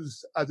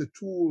used as a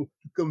tool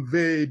to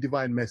convey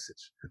divine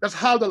message. That's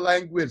how the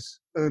language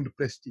earned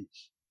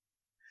prestige.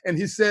 And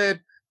he said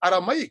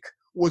Aramaic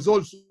was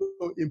also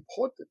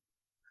important,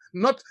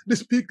 not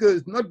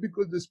because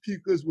the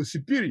speakers were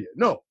superior,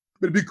 no,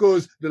 but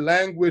because the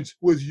language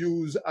was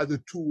used as a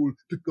tool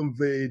to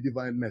convey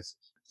divine message.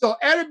 So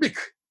Arabic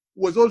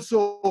was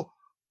also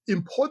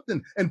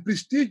important and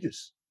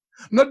prestigious,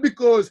 not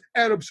because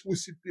Arabs were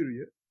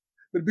superior,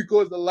 but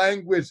because the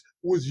language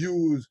was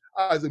used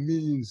as a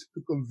means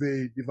to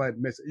convey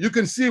divine message. You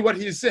can see what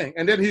he's saying.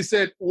 And then he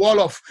said,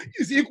 Wolof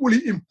is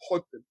equally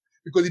important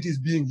because it is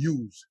being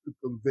used to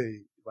convey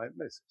divine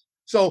message.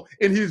 So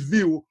in his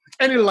view,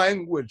 any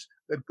language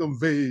that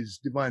conveys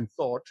divine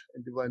thought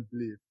and divine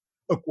belief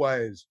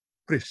acquires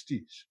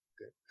prestige.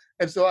 Okay?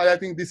 And so I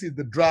think this is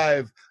the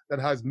drive that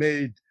has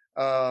made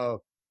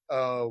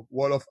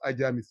Wolof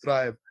Ajami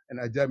thrive, and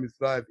Ajami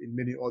thrive in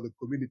many other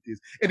communities.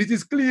 And it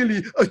is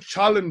clearly a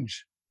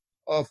challenge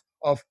of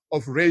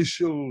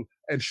racial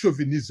and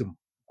chauvinism,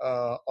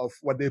 of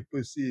what they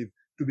perceive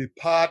to be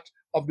part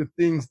of the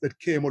things that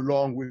came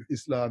along with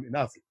Islam in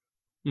Africa.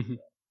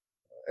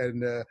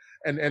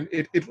 And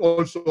it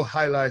also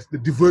highlights the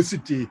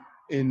diversity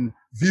in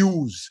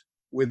views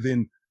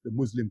within the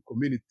Muslim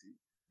community,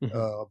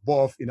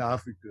 both in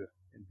Africa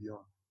and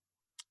beyond.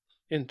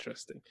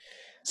 Interesting.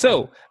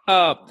 So,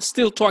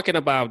 still talking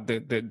about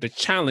the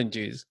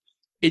challenges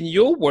in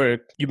your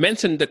work, you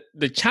mentioned that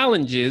the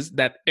challenges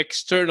that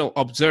external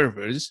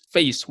observers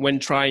face when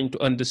trying to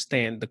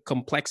understand the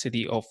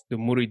complexity of the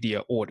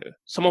Muridiya order.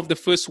 Some of the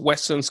first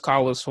Western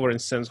scholars, for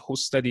instance, who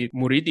studied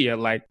Muridiya,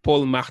 like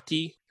Paul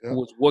Marty, who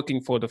was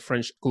working for the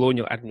French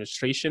colonial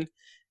administration,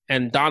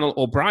 and Donald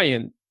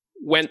O'Brien,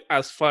 went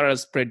as far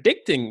as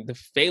predicting the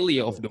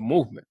failure of the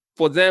movement.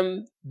 For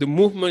them, the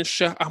movement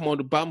Sheikh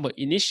Ahmadu Bamba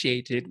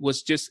initiated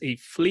was just a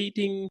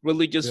fleeting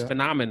religious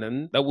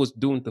phenomenon that was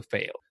doomed to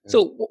fail.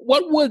 So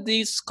what were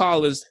these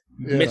scholars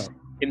missing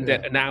in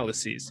that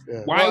analysis?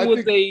 Why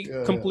were they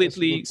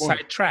completely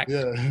sidetracked?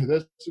 Yeah,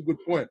 that's a good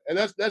point. And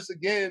that's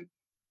again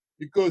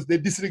because they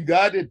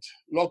disregarded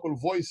local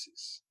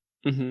voices.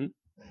 Mm-hmm.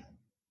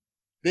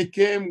 They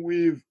came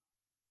with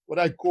what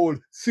I call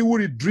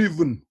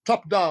theory-driven,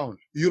 top-down,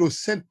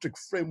 Eurocentric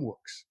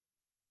frameworks.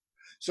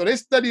 So they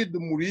studied the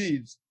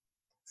Murids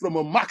from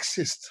a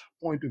Marxist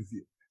point of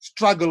view,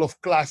 struggle of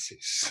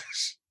classes.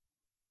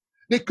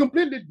 They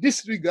completely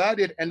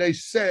disregarded, and they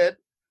said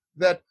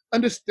that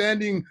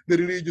understanding the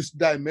religious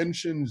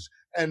dimensions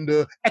and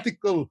the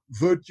ethical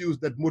virtues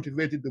that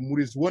motivated the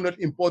Murids were not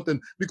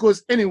important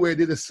because anyway,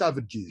 they're the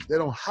savages. They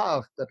don't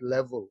have that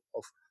level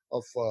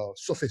of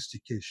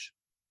sophistication.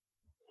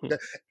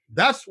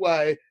 That's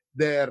why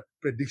their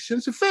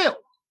predictions failed,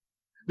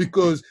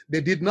 because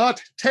they did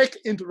not take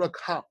into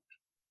account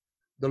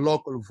the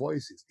local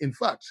voices. In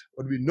fact,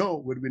 what we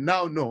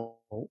now know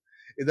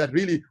is that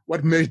really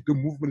what made the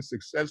movement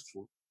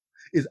successful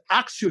is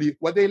actually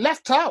what they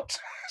left out.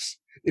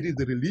 It is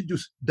the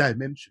religious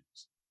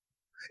dimensions.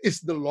 It's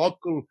the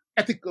local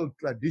ethical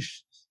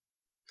traditions.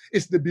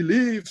 It's the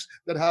beliefs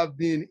that have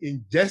been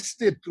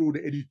ingested through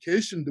the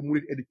education, the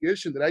Murid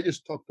education that I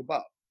just talked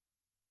about.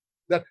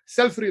 That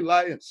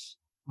self-reliance,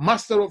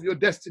 master of your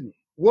destiny,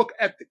 work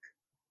ethic.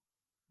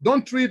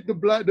 Don't treat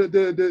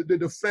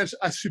the French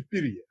as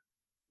superior.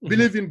 Mm-hmm.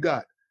 Believe in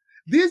God.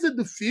 These are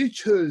the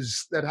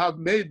features that have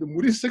made the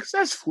Murid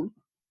successful,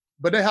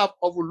 but they have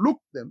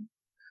overlooked them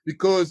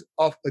because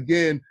of,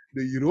 again,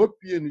 the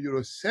European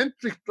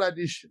Eurocentric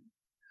tradition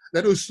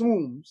that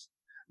assumes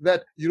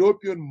that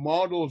European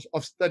models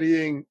of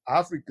studying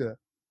Africa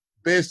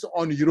based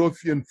on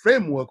European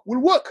framework will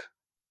work.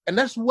 And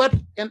that's what,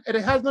 and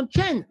it has not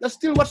changed. That's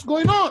still what's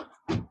going on.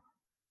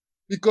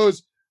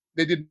 Because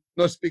they did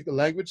not speak the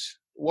language,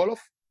 Wolof.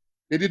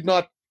 They did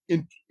not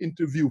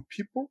interview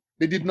people.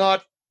 They did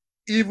not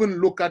even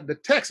look at the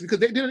text because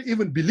they didn't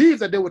even believe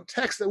that there were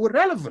texts that were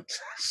relevant.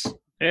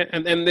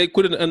 And they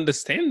couldn't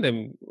understand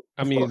them.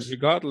 I mean,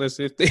 regardless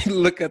if they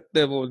look at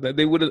them or that,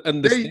 they wouldn't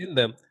understand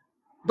them.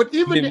 But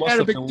even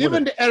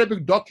the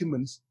Arabic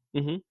documents,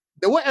 mm-hmm.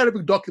 There were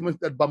Arabic documents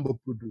that Bamba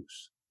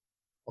produced.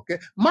 Okay,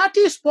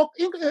 Marty spoke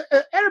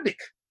Arabic,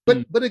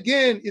 but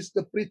again, it's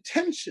the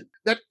pretension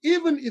that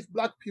even if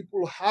Black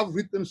people have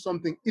written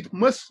something, it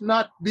must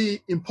not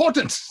be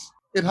important.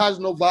 It has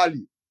no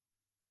value.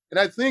 And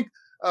I think,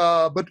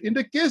 but in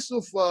the case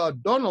of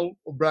Donald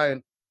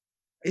O'Brien,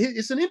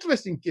 it's an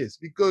interesting case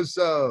because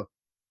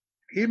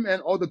him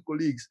and other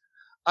colleagues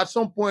at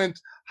some point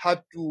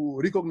had to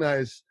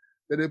recognize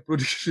that their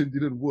prediction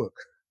didn't work.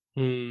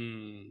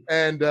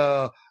 And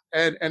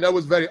that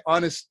was very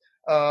honest.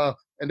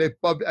 And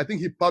I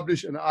think he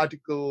published an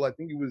article, I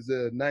think it was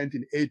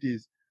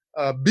 1980s,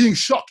 being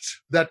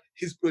shocked that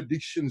his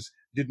predictions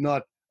did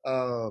not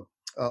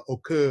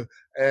occur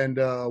and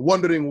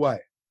wondering why.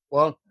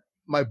 Well,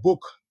 my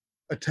book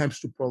attempts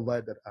to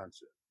provide that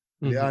answer.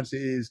 Mm-hmm. The answer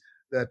is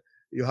that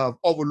you have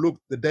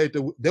overlooked the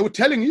data. They were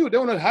telling you, they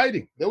were not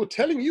hiding. They were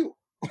telling you.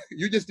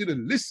 You just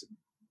didn't listen.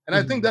 And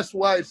I think that's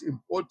why it's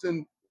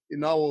important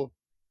in our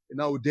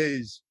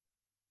days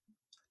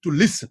to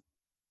listen.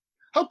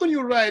 How can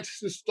you write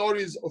the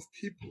stories of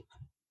people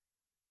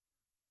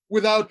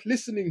without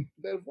listening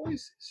to their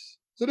voices?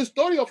 So the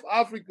story of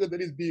Africa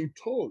that is being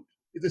told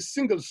is a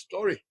single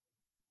story.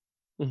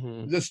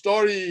 Mm-hmm. The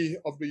story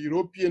of the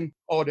European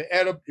or the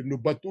Arab, Ibn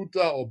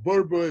Battuta or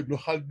Berber, Ibn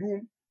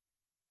Khaldun,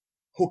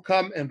 who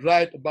come and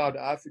write about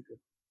Africa.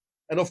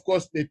 And of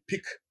course, they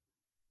pick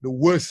the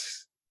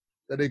worst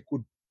that they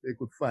could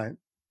find.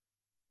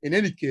 In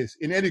any case,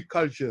 in any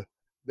culture,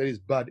 there is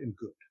bad and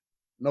good.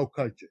 No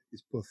culture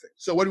is perfect.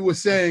 So what we were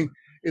saying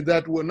is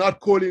that we're not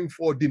calling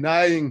for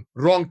denying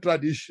wrong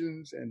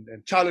traditions and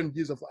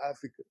challenges of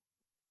Africa.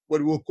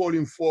 What we're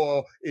calling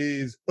for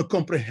is a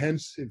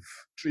comprehensive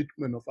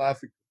treatment of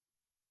Africa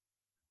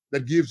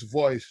that gives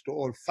voice to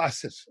all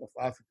facets of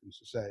African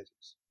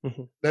societies.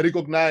 Mm-hmm. That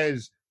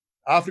recognize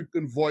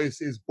African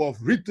voices, both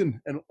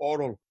written and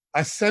oral,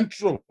 as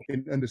central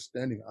in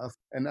understanding Africa.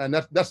 And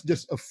that's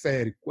just a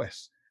fair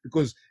request,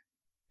 because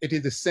it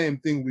is the same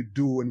thing we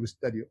do when we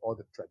study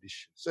other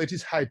traditions. So it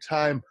is high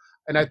time.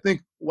 And I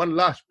think one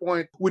last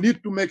point, we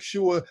need to make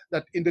sure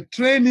that in the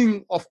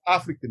training of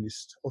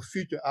Africanists, or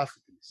future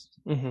Africanists,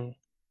 mm-hmm.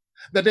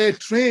 that they're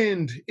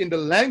trained in the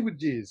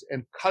languages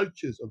and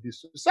cultures of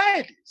these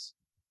societies.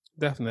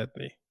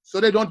 Definitely. So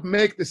they don't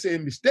make the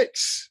same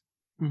mistakes.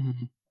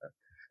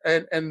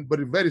 Mm-hmm. But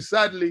very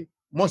sadly,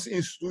 most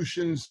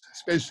institutions,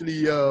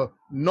 especially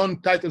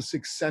non-Title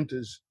VI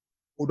centers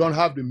who don't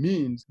have the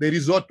means, they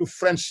resort to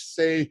French,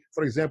 say,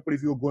 for example,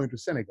 if you're going to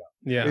Senegal.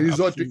 Yeah, they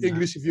resort to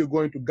English if you're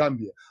going to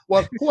Gambia.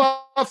 Well, who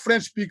are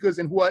French speakers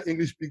and who are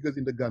English speakers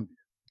in the Gambia?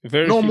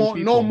 No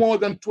more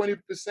than 20%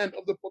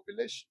 of the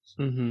population.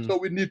 Mm-hmm. So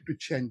we need to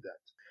change that.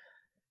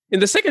 In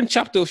the second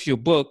chapter of your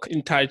book,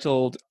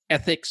 entitled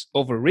Ethics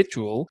Over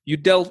Ritual, you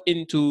delve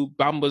into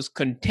Bamba's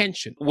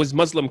contention with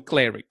Muslim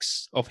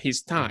clerics of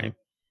his time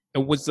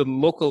and with the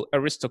local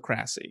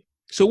aristocracy.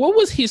 So what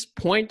was his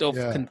point of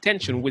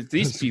contention with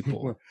these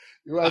people?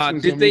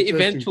 Did they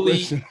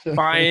eventually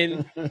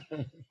find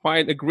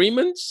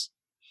agreements?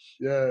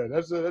 Yeah,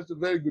 that's a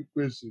very good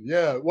question.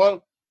 Yeah,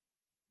 well,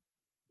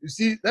 you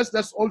see,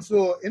 that's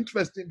also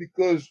interesting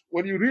because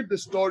when you read the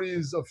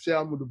stories of Sheikh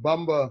Ahmadu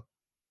Bamba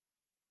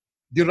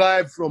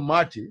derived from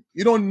Mati,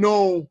 you don't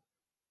know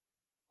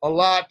a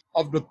lot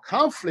of the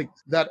conflict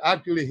that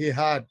actually he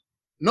had,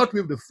 not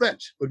with the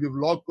French, but with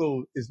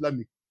local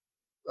Islamic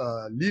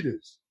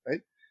leaders, right?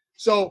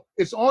 So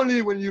it's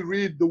only when you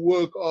read the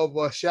work of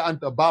Sheikh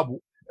Anta Babu,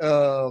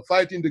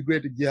 fighting the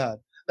Great Jihad,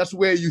 that's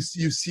where you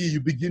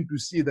begin to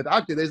see that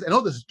actually there's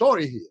another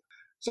story here.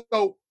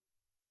 So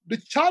the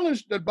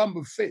challenge that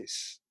Bamba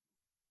faced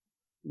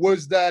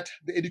was that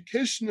the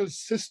educational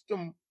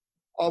system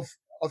of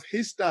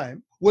his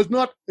time was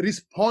not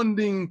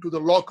responding to the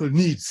local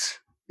needs.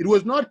 It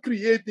was not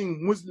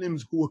creating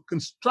Muslims who were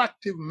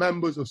constructive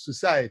members of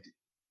society.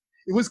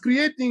 It was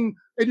creating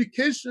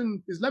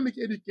education. Islamic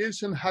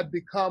education had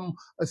become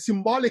a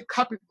symbolic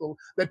capital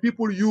that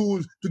people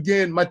use to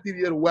gain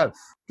material wealth,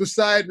 to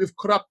side with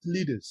corrupt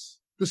leaders,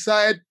 to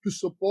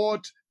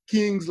support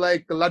kings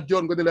like Lat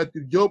Dior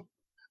Ngozi Diop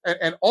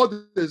and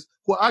others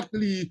who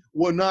actually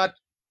were not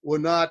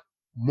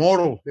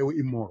moral, they were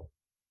immoral.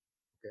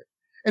 Okay.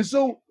 And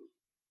so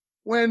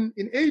when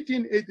in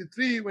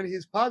 1883, when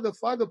his father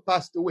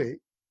passed away,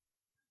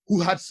 who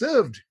had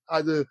served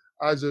as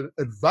an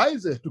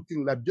advisor to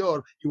King Lat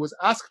Dior, he was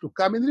asked to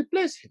come and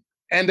replace him.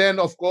 And then,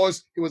 of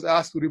course, he was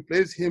asked to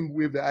replace him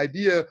with the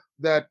idea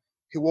that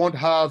he won't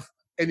have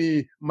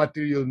any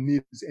material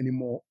needs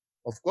anymore.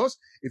 Of course,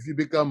 if you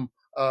become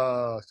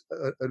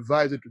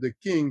advisor to the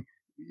king,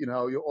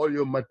 all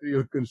your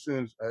material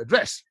concerns are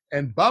addressed.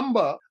 And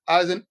Bamba,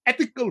 as an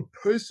ethical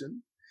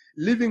person,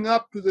 living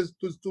up to this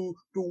to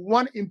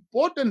one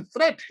important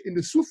threat in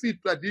the Sufi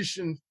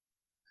tradition,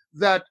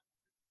 that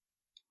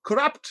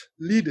corrupt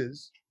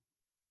leaders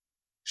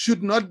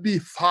should not be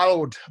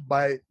followed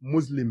by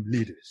Muslim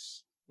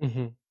leaders.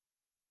 Mm-hmm.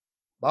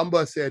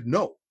 Bamba said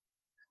no.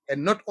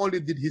 And not only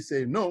did he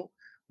say no,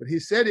 but he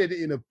said it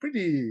in a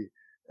pretty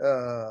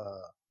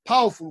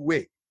powerful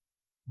way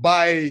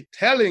by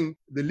telling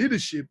the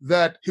leadership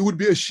that he would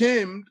be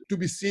ashamed to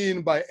be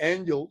seen by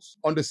angels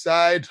on the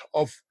side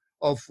of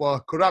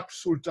corrupt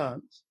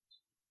sultans,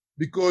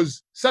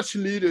 because such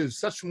leaders,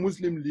 such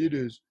Muslim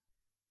leaders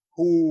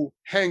who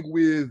hang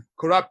with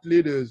corrupt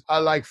leaders are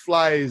like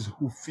flies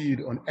who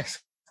feed on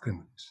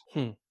excrement.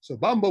 So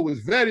Bamba was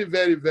very,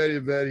 very, very,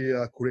 very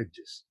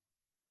courageous.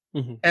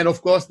 Mm-hmm. And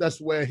of course, that's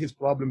where his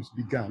problems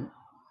began.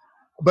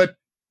 But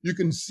you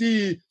can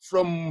see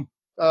from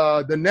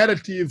the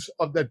narratives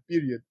of that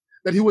period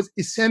that he was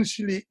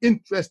essentially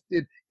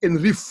interested in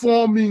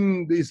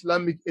reforming the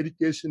Islamic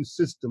education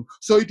system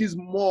so it is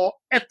more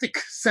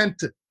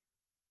ethic-centered.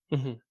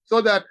 Mm-hmm.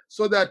 So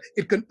that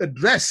it can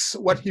address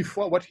what he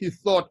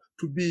thought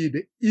to be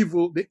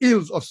the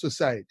ills of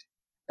society,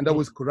 and there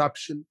was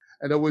corruption,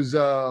 and there was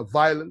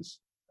violence,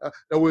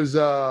 there was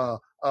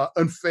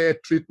unfair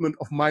treatment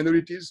of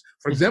minorities.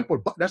 For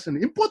example, that's an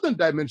important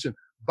dimension.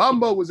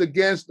 Bamba was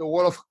against the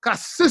wall of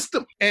caste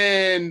system,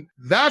 and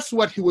that's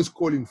what he was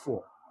calling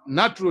for.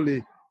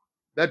 Naturally,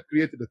 that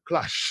created a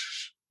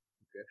clash.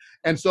 Okay?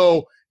 And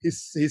so he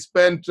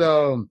spent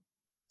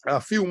a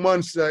few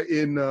months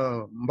in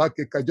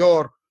Mbake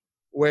Kajor,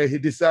 where he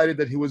decided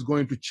that he was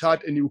going to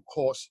chart a new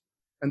course,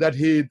 and that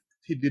he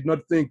did not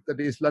think that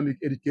the Islamic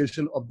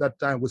education of that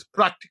time was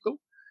practical,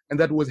 and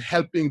that was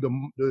helping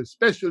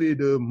especially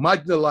the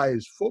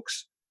marginalized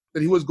folks,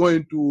 that he was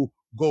going to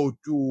go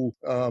to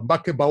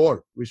Mbake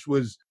Bawor, which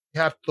was, he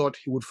had thought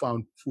he would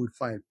find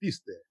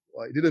peace there.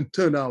 Well, it didn't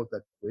turn out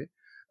that way.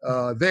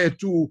 There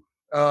too,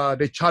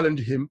 they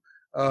challenged him,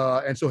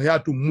 and so he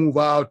had to move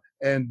out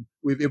and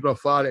with Ibrahim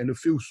Fall and a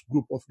few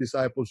group of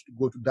disciples to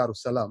go to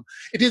Darussalam.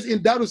 It is in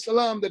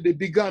Darussalam that they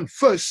began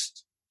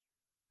first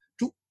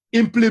to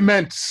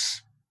implement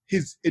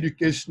his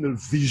educational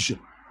vision.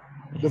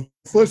 The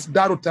first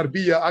Daru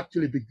Tarbiyah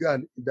actually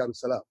began in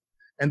Darussalam.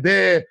 And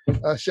there,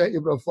 Sheikh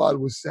Ibrahim Fall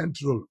was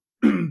central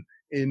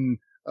in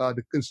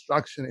the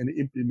construction and the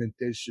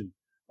implementation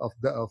of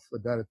Daru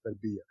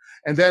Tarbiyah.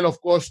 And then,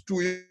 of course,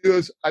 2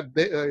 years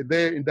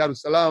there in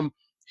Darussalam,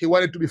 he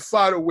wanted to be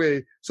far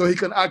away so he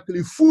can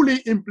actually fully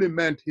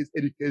implement his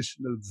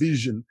educational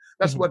vision.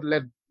 That's what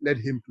led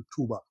him to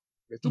Tuba.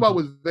 Okay, Tuba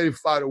was very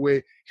far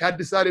away. He had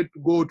decided to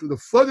go to the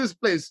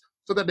furthest place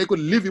so that they could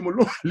leave him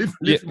alone. leave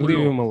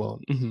him alone.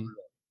 Mm-hmm.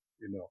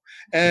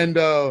 And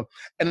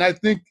I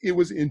think it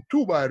was in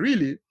Tuba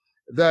really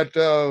that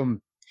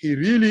he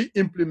really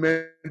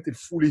implemented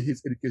fully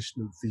his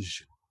educational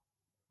vision.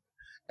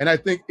 And I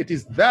think it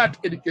is that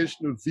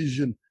educational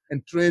vision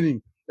and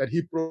training that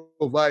he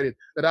provided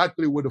that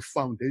actually were the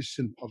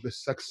foundation of the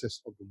success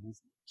of the movement.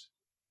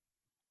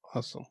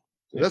 Awesome.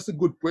 So that's a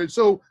good question.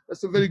 So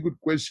that's a very good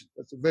question.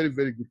 That's a very,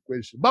 very good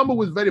question. Bamba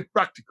was very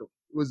practical.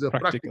 He was a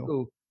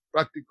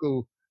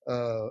practical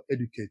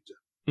educator.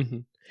 Mm-hmm.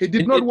 He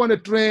did not want to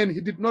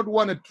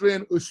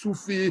train a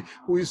Sufi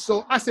who is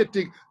so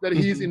ascetic that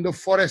he is in the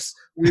forest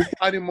with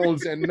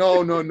animals and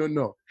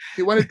no.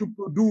 He wanted to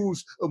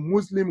produce a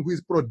Muslim who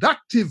is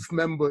productive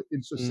member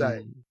in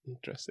society.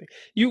 Interesting.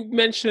 You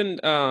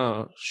mentioned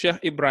Sheikh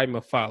Ibrahim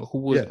Afal, who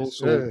was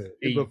also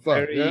a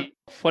very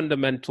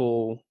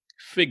fundamental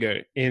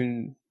figure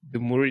in the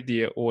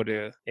Muridiya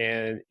order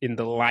and in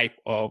the life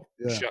of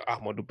Sheikh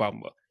Ahmadu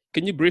Bamba.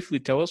 Can you briefly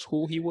tell us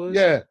who he was?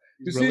 Yeah.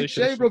 You see,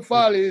 Sheikh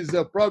Ibrahim is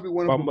probably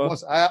one of the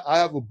most. I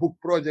have a book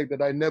project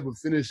that I never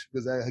finished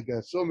because I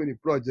got so many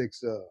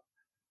projects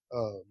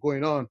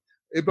going on.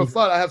 Ibrahim,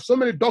 I have so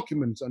many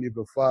documents on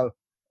Ibrahim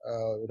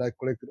that I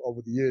collected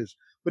over the years.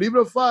 But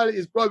Ibrahim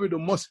is probably the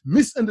most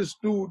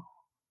misunderstood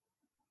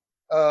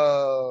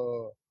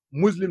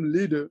Muslim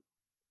leader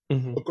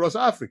across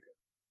Africa,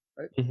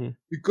 right?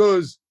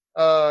 Because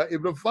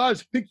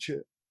Ibrahim's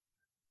picture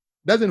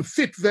doesn't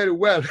fit very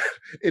well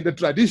in the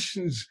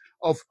traditions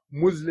of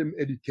Muslim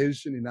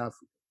education in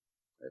Africa.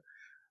 Right?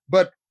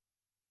 But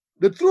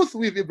the truth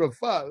with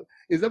Ibrahim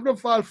is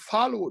Ibrahim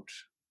followed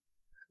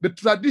the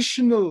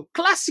traditional,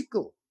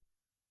 classical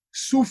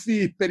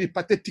Sufi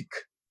peripatetic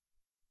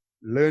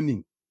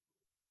learning.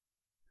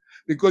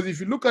 Because if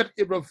you look at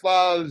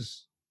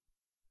Ibrahim's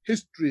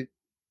history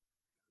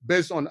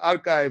based on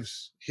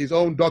archives, his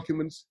own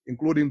documents,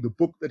 including the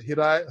book that he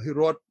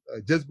wrote,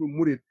 Jazbul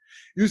Murid,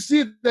 you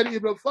see that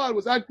Ibrahim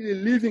was actually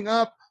living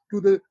up to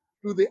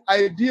the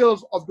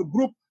ideals of the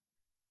group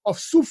of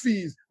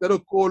Sufis that are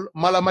called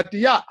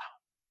Malamatiya.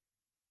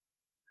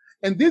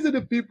 And these are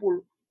the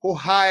people who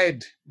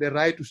hide their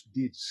righteous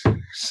deeds.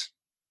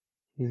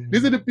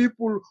 These are the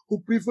people who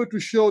prefer to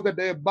show that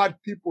they are bad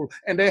people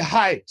and they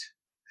hide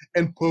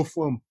and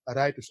perform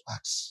righteous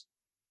acts.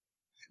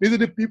 These are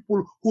the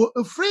people who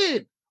are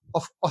afraid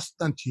of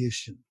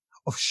ostentation,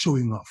 of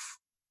showing off.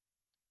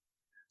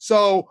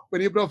 So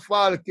when Ibrahim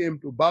came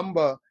to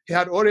Bamba, he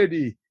had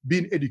already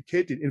been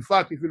educated. In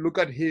fact, if you look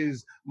at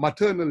his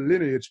maternal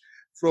lineage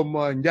from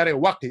Njare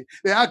Waki,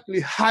 they're actually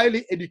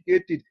highly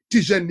educated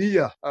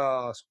Tijaniya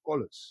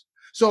scholars.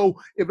 So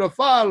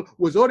Ibrahim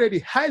was already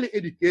highly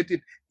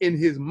educated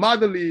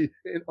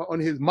on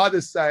his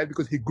mother's side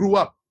because he grew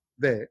up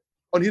there.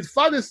 On his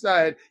father's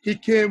side, he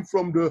came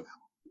from the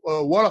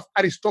wall of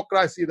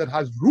aristocracy that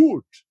has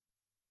ruled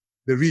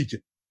the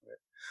region.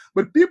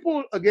 But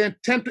people, again,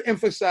 tend to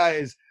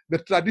emphasize the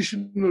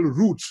traditional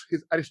roots,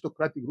 his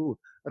aristocratic root,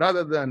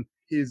 rather than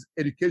his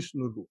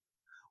educational root.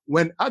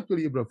 When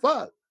actually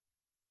Ibrahim,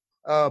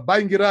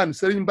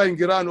 Serin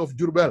Baingiran of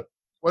Jurbel,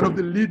 one of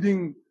the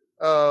leading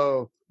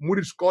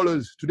Murid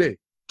scholars today,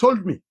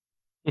 told me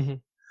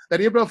that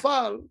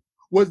Ibrahim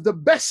was the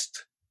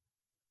best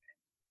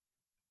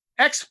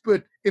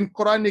expert in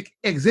Quranic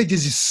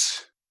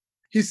exegesis.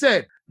 He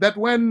said that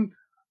when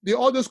the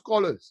other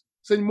scholars,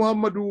 Sayyid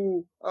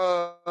Muhammadu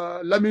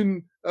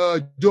Lamin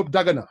Job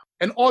Dagana,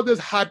 and others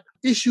had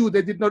issues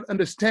they did not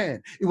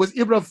understand, it was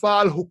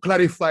Ibrahim who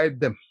clarified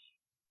them.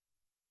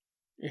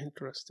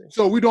 Interesting.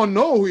 So we don't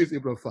know who is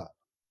Ibrahim.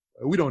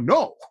 We don't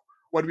know.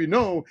 What we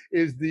know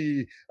is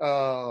the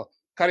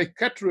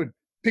caricatured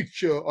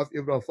picture of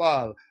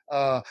Ibrahim.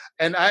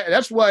 And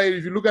that's why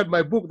if you look at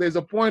my book, there's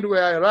a point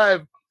where I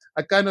arrive,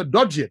 I kind of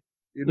dodge it.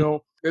 You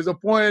know, there's a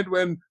point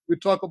when we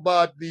talk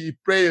about the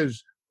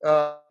prayers,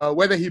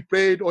 whether he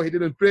prayed or he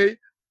didn't pray.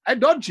 I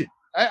dodge it.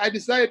 I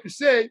decided to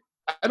say,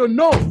 I don't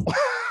know.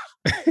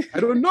 I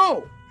don't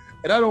know.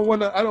 And I don't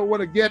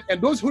want to get,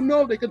 and those who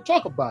know, they can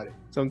talk about it.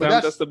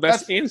 Sometimes that's the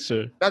best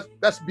answer.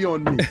 That's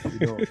beyond me,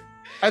 you know.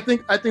 I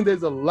think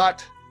there's a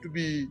lot to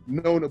be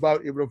known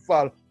about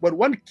Ibrahim. But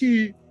one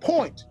key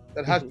point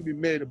that has to be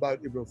made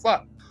about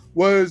Ibrahim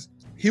was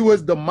he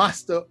was the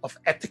master of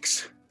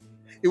ethics.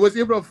 It was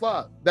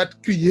Ibrahim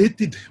that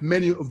created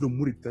many of the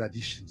Murid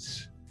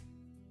traditions.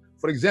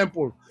 For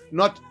example,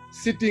 not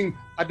sitting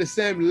at the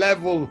same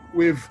level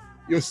with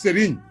your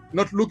Serin,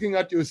 not looking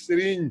at your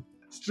Serin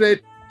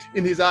straight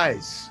in his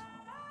eyes.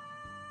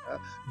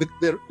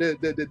 The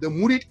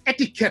Murid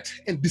etiquette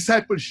and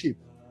discipleship,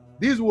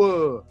 these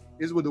were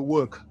the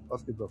work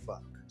of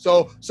Ibrahim.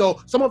 So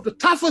some of the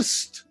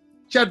toughest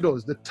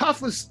shadows, the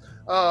toughest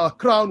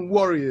crown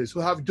warriors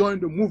who have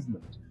joined the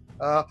movement,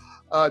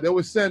 they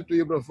were sent to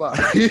Ibrahim.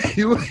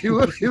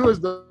 he was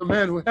the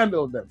man who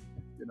handled them.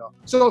 You know,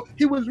 so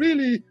he was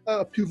really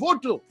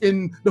pivotal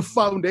in the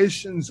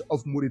foundations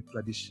of Murid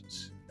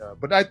traditions.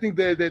 But I think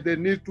there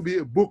needs to be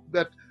a book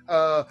that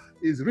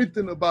is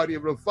written about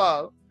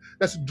Ibrahim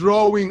that's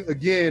drawing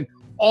again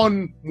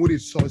on Murid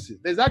sources.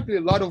 There's actually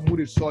a lot of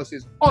Murid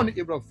sources on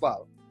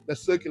Ibrahim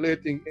that's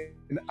circulating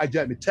in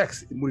Ajami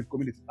texts in Murid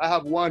communities. I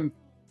have 40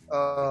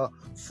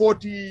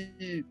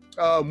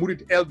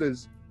 Murid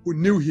elders who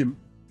knew him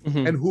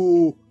and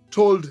who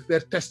told their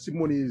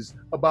testimonies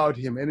about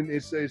him. And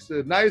it's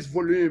a nice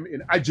volume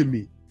in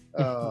Ajami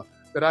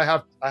that I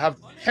have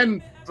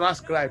hand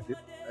transcribed it.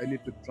 I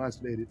need to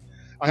translate it.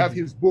 I have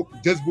his book,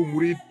 Jazbul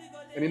Murid,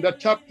 and in that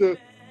chapter,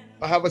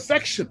 I have a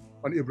section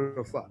on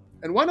Ibrahim.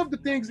 And one of the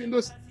things in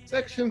those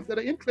sections that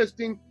are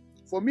interesting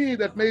for me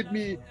that gave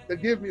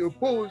me a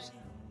pause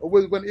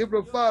was when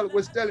Ibrahim Fall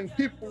was telling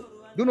people,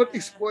 do not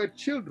exploit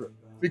children,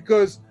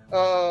 because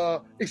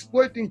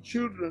exploiting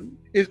children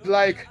is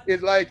like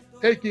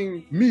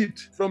taking meat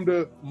from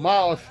the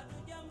mouth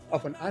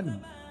of an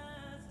animal.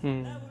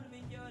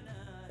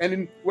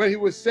 And where he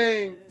was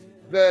saying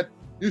that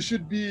you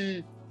should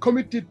be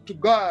committed to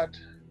God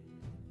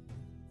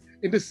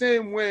in the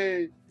same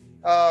way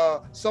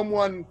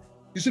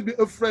you should be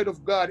afraid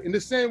of God in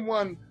the same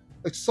one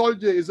a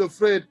soldier is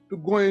afraid to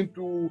go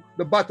into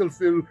the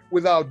battlefield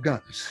without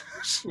guns.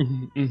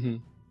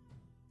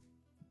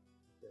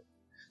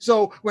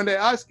 So when they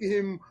asked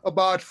him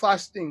about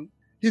fasting,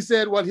 he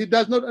said, well, he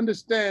does not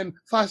understand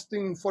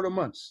fasting for a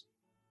month,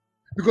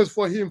 because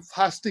for him,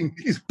 fasting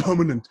is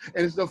permanent,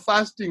 and it's the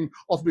fasting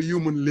of the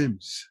human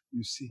limbs,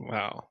 you see.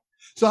 Wow.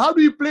 So how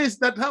do you place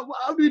that?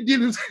 How do you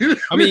deal with it?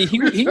 I mean,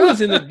 he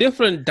was in a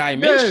different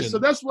dimension. Yes, so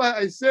that's why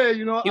I say,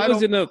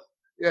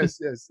 Yes.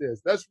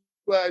 That's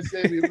why I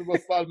say,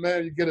 Fall,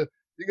 man, you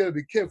gotta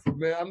be careful,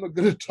 man. I'm not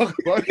gonna talk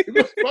about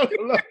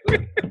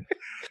it.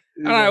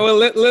 All right, well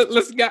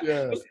let's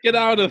get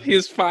out of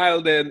his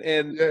file then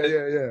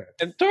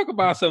and talk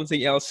about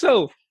something else.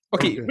 So,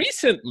 okay.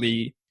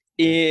 Recently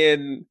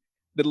in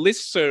the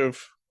listserv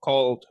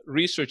called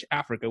Research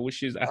Africa,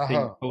 which is I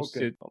think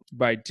hosted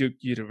by Duke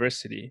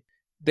University,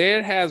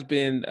 there has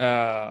been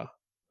a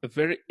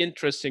very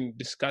interesting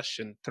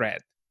discussion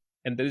thread,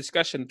 and the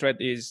discussion thread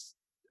is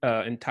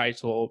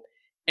entitled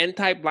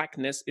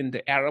 "Anti-Blackness in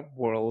the Arab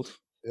World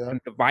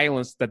and the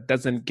Violence That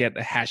Doesn't Get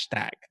a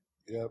Hashtag."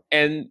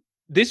 And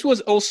this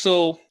was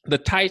also the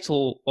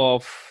title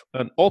of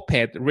an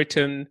op-ed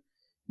written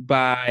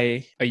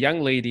by a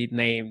young lady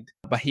named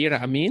Bahira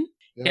Amin.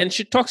 And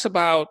she talks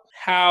about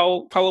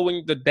how,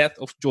 following the death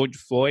of George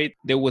Floyd,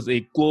 there was a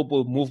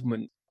global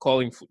movement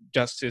calling for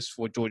justice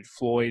for George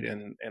Floyd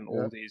and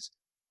all these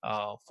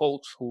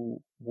folks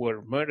who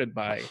were murdered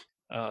by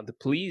the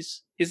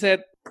police. Is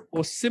that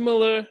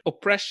similar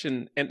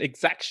oppression and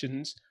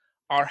exactions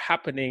are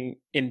happening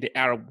in the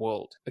Arab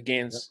world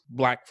against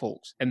Black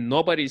folks, and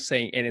nobody's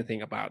saying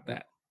anything about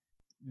that.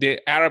 The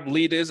Arab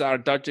leaders are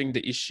dodging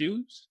the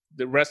issues.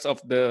 The rest of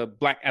the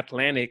Black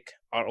Atlantic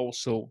are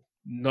also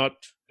not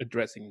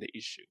addressing the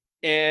issue.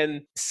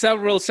 And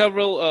several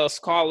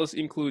scholars,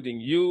 including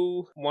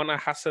you, Mona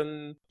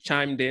Hassan,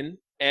 chimed in,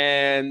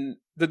 and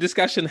the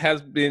discussion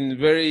has been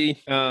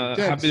very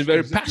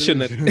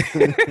passionate,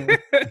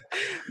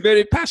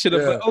 very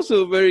passionate, but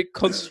also very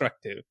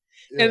constructive.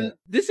 And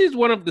this is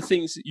one of the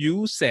things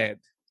you said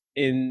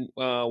in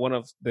one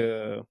of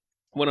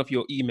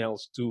your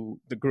emails to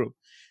the group.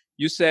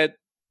 You said,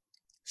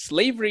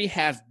 slavery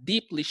has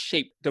deeply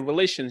shaped the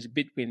relations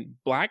between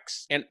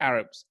Blacks and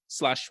Arabs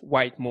 /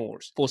 white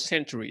Moors for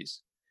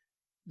centuries.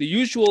 The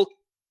usual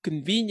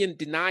convenient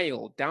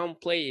denial,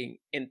 downplaying,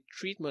 and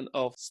treatment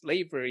of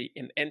slavery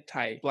and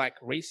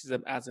anti-Black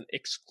racism as an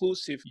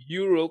exclusive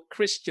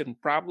Euro-Christian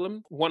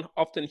problem one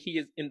often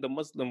hears in the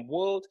Muslim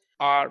world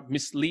are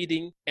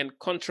misleading and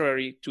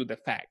contrary to the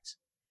facts.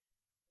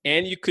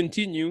 And you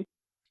continue,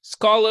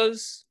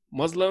 scholars,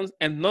 Muslims,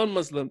 and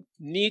non-Muslims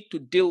need to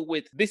deal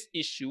with this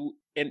issue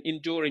and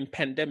enduring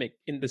pandemic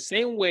in the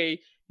same way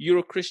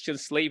Euro-Christian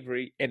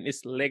slavery and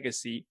its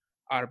legacy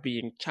are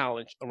being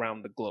challenged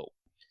around the globe.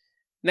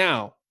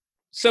 Now,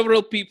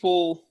 several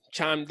people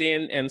chimed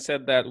in and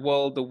said that,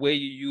 well, the way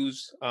you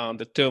use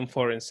the term,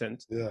 for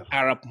instance,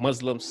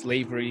 Arab-Muslim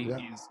slavery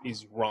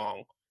is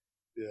wrong.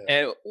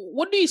 And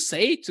what do you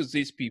say to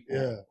these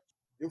people?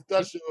 You've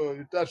touched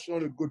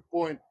on a good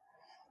point.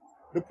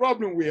 The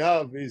problem we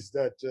have is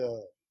that,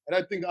 and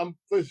I think I'm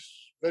first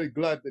very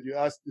glad that you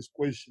asked this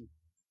question,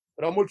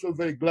 but I'm also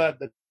very glad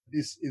that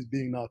this is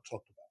being now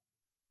talked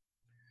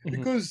about.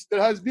 Because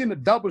there has been a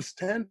double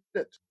standard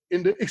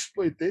in the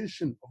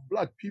exploitation of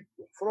Black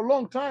people for a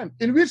long time,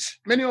 in which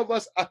many of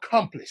us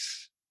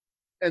accomplish.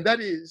 And that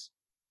is,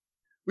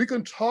 we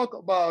can talk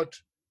about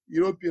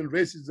European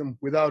racism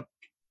without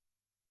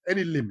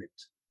any limit,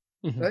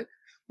 right?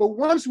 But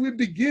once we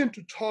begin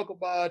to talk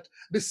about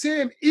the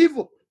same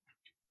evil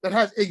that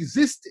has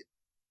existed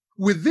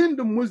within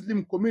the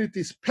Muslim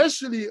community,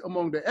 especially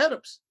among the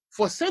Arabs,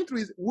 for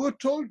centuries, we're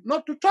told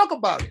not to talk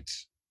about it.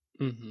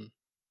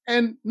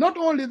 And not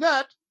only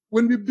that,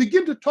 when we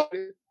begin to talk,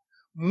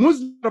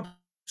 Muslim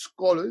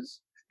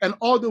scholars and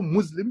other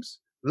Muslims,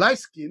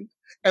 light-skinned,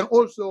 and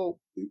also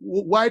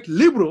white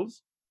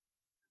liberals,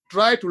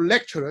 try to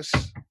lecture us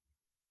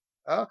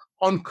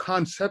on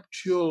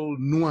conceptual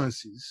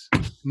nuances,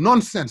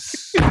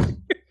 nonsense.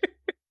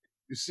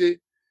 You see,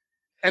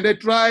 and they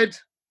tried,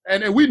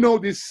 and we know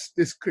this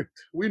script.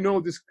 We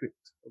know this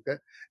script, okay?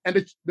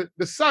 And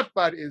the sad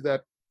part is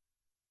that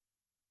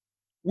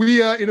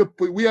we are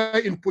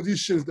in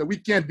positions that we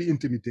can't be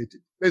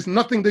intimidated. There's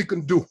nothing they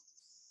can do.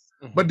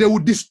 But they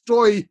would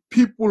destroy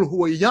people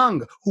who are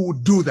young who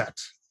would do that.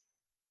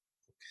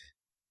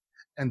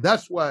 And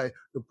that's why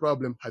the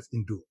problem has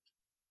endured.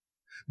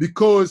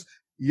 Because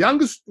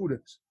younger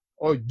students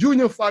or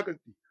junior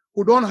faculty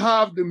who don't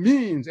have the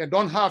means and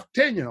don't have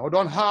tenure or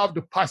don't have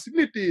the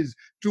possibilities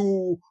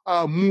to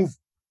move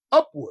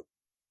upward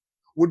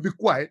would be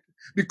quiet,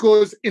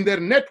 because in their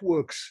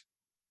networks,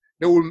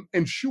 they will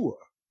ensure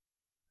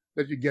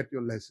that you get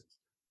your lessons.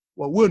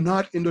 Well, we're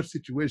not in that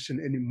situation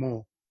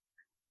anymore.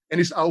 And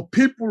it's our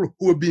people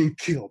who are being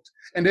killed.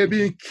 And they're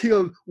being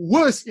killed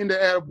worse in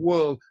the Arab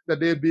world than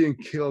they're being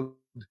killed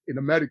in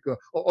America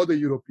or other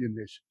European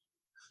nations.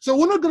 So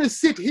we're not going to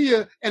sit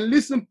here and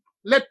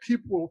let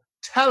people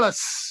tell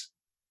us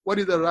what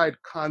is the right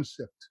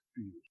concept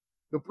to use.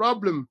 The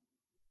problem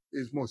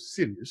is more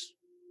serious.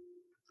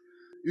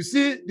 You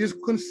see, these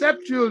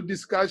conceptual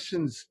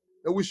discussions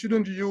that we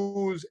shouldn't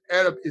use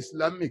Arab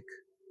Islamic,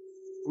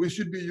 we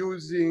should be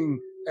using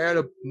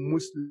Arab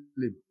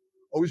Muslim,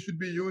 or we should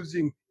be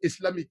using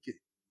Islamic,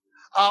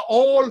 are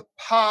all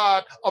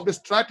part of the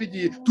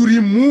strategy to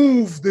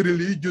remove the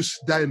religious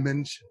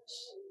dimensions.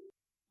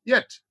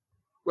 Yet,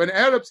 when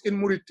Arabs in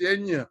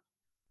Mauritania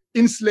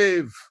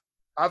enslave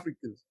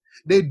Africans,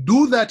 they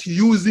do that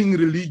using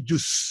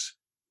religious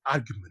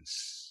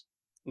arguments.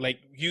 Like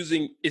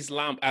using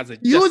Islam as a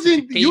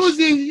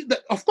justification.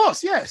 Of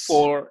course, yes.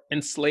 For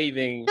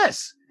enslaving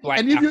Black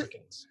and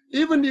Africans.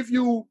 Even if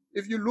you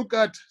look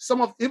at some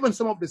of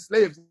the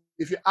slaves,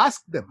 if you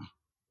ask them,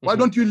 why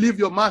don't you leave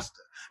your master?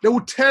 They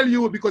will tell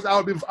you, because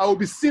I will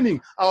be sinning,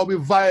 I will be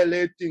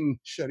violating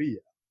Sharia.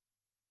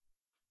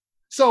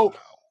 So,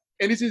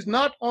 and it is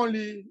not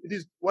only,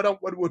 what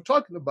we're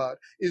talking about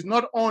is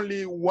not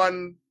only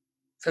one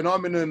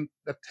phenomenon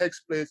that takes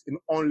place in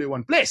only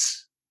one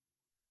place.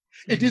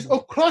 It is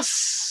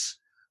across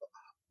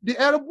the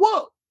Arab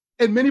world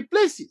in many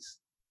places.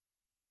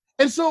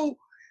 And so,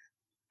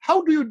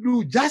 how do you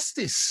do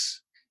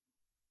justice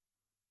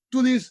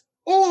to this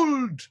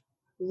old,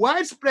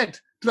 widespread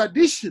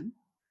tradition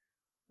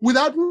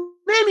without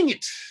naming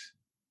it?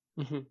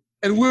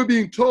 And we're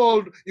being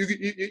told,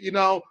 you're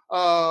gonna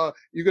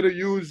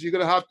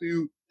have to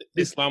use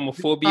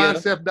Islamophobia.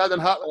 Concept doesn't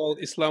have all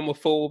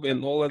Islamophobe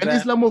and all of and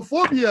that.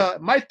 Islamophobia.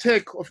 My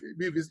take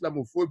with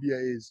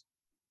Islamophobia is,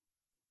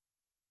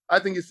 I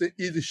think it's an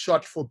easy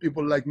shot for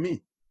people like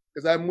me,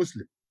 because I'm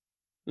Muslim.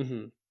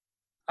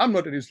 I'm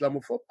not an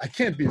Islamophobe. I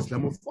can't be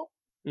Islamophobe.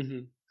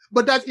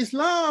 But does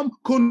Islam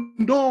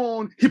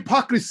condone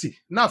hypocrisy?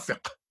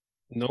 Nafiq.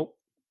 Nope.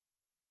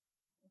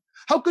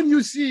 How can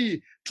you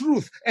see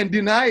truth and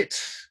deny it?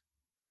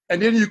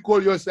 And then you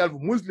call yourself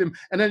Muslim,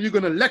 and then you're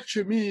going to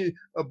lecture me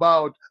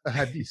about a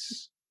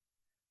hadith.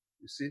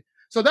 You see?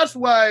 So that's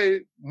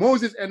why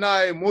Moses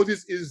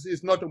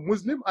is not a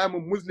Muslim. I'm a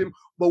Muslim,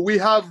 but we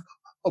have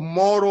a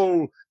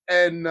moral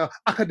and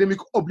academic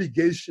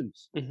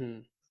obligations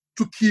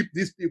to keep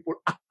these people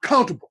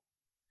accountable.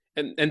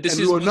 And this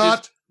is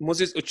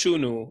Moses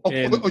Ochunu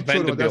in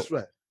Vanderbilt.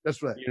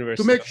 That's right.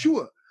 University. To make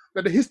sure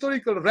that the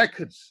historical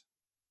records,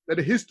 that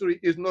the history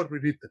is not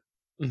rewritten.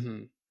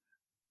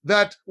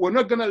 That we're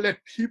not going to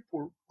let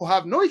people who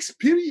have no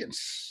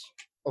experience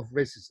of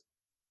racism,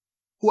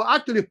 who are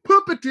actually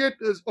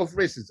perpetrators of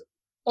racism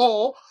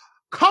or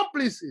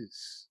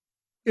accomplices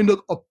in the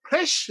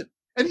oppression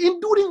and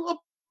enduring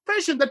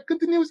oppression that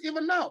continues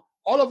even now.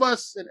 All of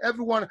us and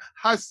everyone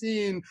has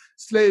seen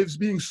slaves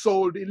being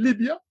sold in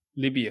Libya.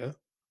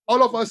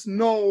 All of us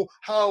know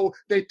how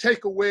they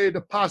take away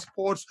the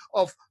passports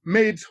of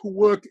maids who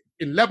work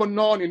in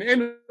Lebanon,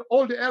 in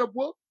all the Arab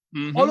world.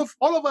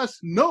 All of us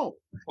know.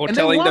 Or and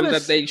telling them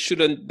that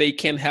they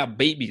can't have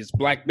babies,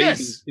 black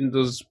babies in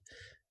those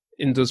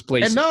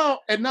places.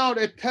 And now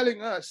they're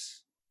telling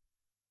us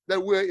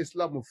that we're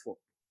Islamophobe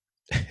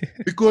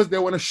because they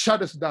want to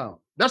shut us down.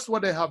 That's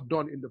what they have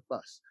done in the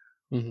past.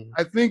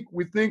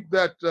 We think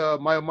that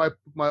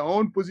my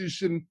own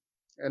position,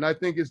 and I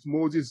think it's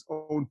Moses'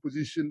 own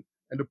position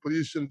and the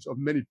positions of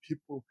many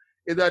people,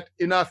 is that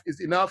enough is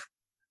enough.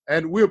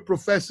 And we're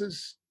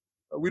professors.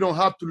 We don't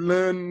have to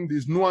learn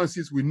these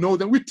nuances. We know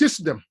them. We teach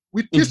them.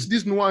 We teach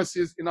these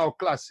nuances in our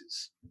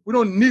classes. We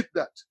don't need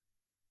that.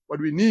 What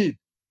we need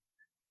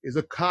is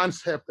a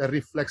concept that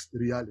reflects the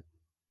reality.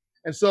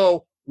 And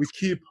so we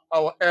keep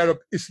our Arab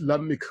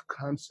Islamic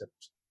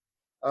concept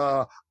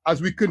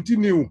as we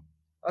continue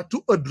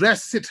to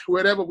address it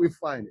wherever we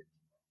find it.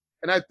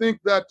 And I think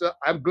that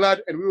I'm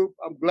glad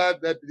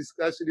that the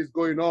discussion is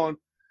going on.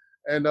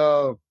 And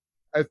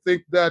I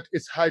think that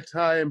it's high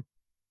time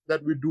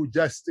that we do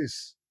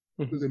justice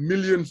to the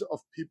millions of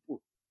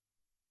people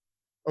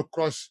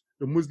across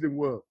the Muslim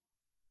world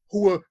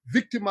who were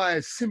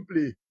victimized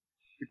simply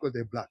because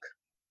they're black,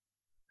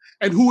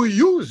 and who were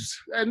used.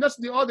 And that's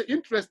the other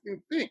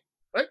interesting thing,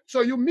 right? So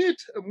you meet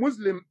a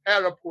Muslim,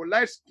 Arab, or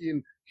light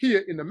skin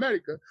here in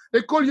America,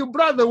 they call you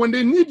brother when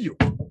they need you.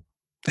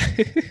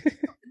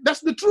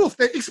 That's the truth.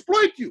 They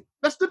exploit you.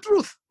 That's the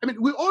truth. I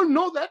mean, we all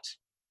know that.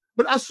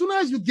 But as soon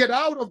as you get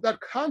out of that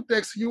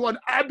context, you are an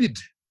abid.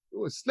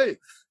 You're a slave.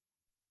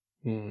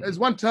 There's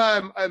one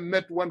time I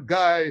met one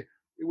guy,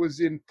 he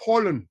was in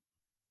Poland.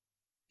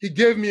 He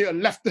gave me a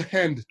left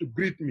hand to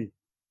greet me.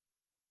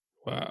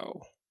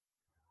 Wow.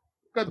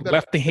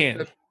 Left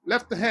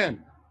hand.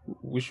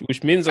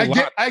 Which means a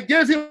lot. I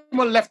gave him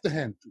a left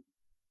hand too.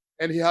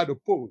 and he had a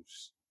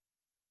pause.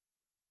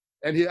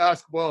 And he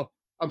asked, well,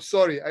 I'm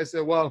sorry. I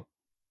said, well,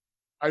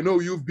 I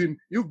know you've been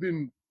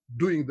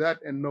doing that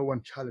and no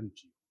one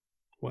challenged you.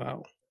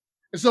 Wow.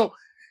 And so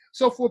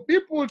for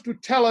people to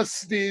tell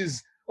us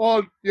this,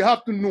 oh, you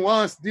have to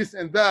nuance this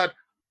and that,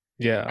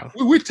 Yeah.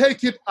 we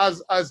take it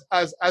as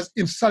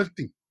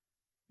insulting.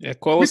 Yeah,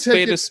 call a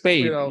spade a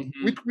spade. You know,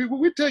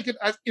 we take it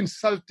as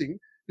insulting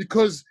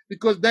because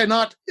they're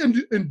not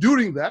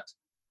enduring that.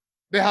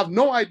 They have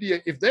no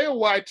idea. If they're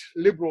white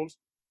liberals,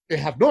 they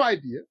have no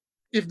idea.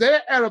 If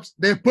they're Arabs,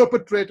 they're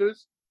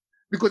perpetrators.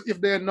 Because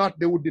if they're not,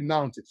 they would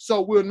denounce it.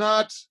 So we're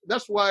not.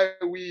 That's why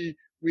we're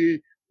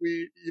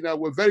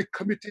very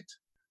committed.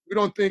 We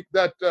don't think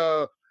that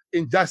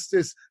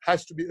injustice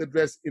has to be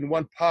addressed in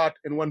one part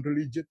and one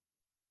religion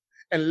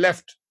and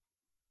left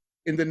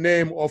in the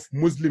name of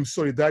Muslim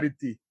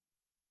solidarity.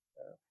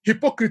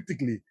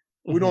 Hypocritically,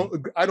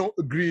 I don't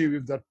agree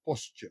with that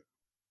posture.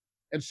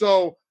 And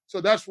so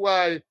that's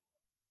why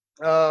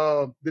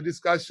the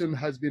discussion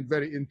has been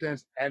very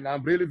intense, and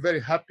I'm really very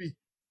happy,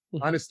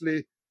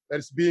 honestly, that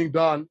it's being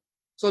done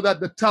so that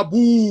the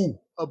taboo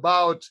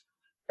about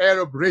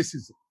Arab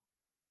racism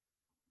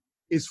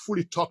is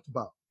fully talked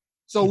about.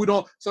 So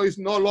so it's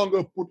no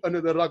longer put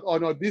under the rug. Oh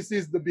no, this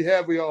is the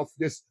behavior of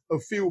just a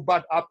few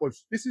bad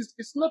apples.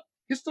 It's not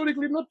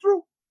historically not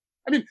true.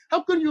 I mean,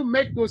 how can you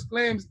make those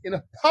claims in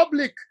a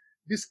public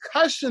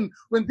discussion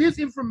when this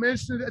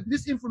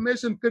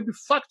information can be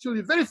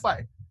factually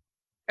verified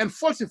and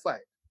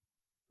falsified?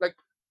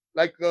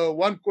 Like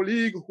one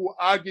colleague who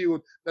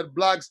argued that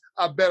blacks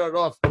are better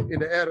off in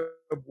the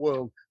Arab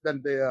world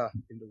than they are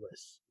in the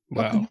West.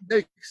 Wow. How can you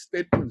make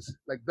statements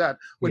like that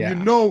when you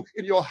know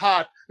in your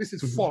heart this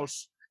is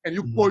false, and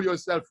you call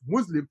yourself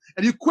Muslim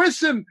and you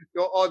question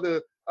your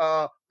other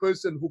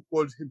person who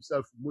calls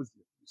himself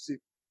Muslim? You see.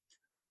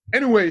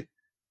 Anyway,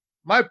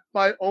 my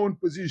own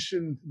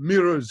position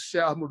mirrors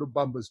Sheikh Ahmadu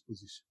Bamba's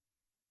position,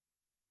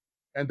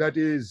 and that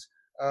is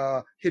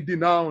he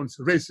denounced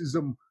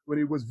racism when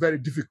it was very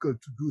difficult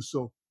to do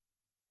so.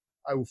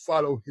 I will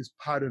follow his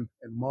pattern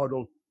and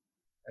model,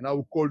 and I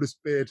will call the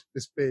spade,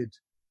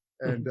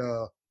 and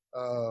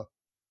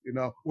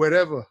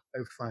wherever I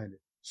find it.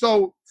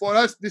 So for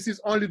us, this is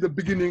only the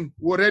beginning.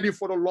 We're ready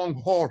for the long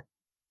haul.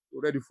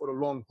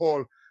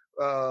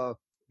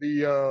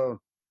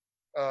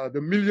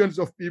 The millions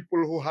of people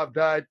who have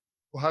died,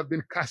 who have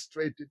been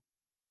castrated,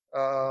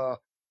 the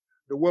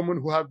women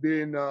who have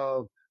been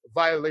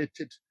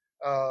violated,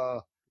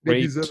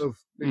 they deserve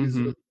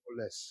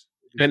less.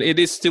 And it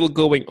is still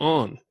going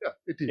on. Yeah,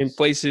 it is. In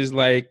places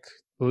like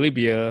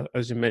Libya,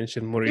 as you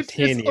mentioned,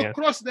 Mauritania. It's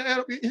across the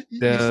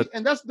area,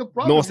 and that's the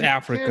problem. North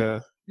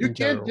Africa. You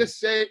can't just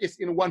say it's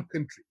in one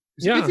country.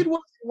 If it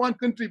was in one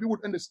country, we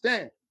would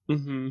understand.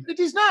 It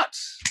is not.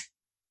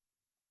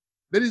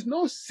 There is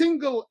no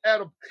single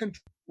Arab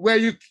country where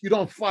you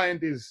don't find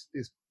this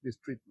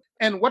treatment.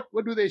 And what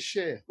do they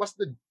share? What's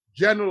the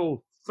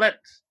general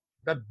threat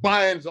that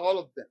binds all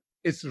of them?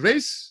 It's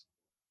race,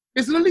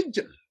 it's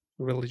religion.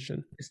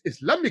 It's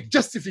Islamic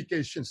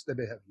justifications that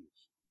they have used.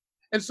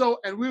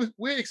 And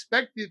we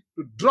expected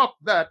to drop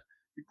that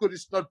because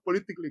it's not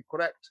politically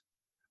correct.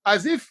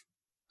 As if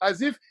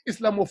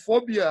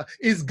Islamophobia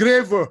is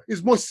graver,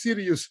 is more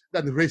serious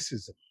than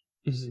racism.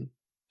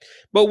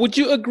 But would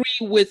you agree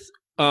with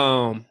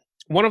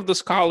one of the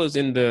scholars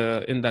in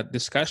that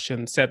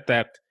discussion said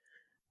that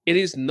it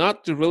is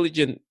not the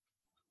religion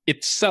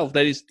itself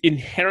that is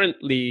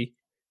inherently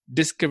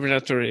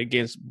discriminatory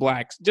against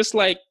blacks, just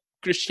like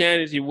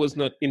Christianity is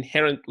not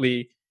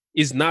inherently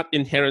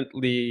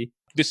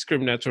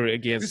discriminatory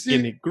against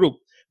any group,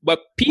 but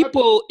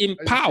people in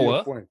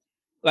power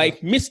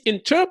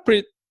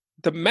misinterpret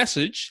the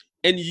message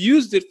and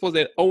used it for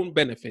their own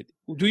benefit.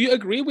 Do you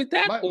agree with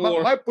that?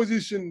 My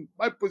position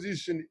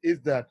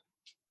is that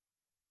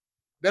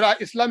there are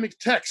Islamic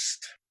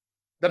texts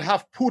that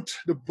have put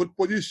the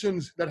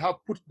positions that have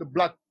put the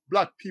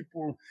black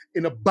people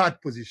in a bad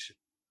position,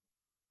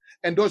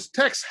 and those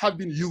texts have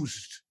been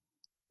used.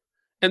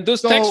 And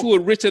those texts were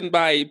written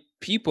by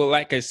people,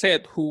 like I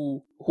said,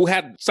 who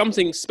had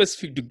something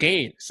specific to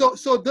gain.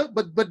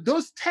 But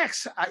those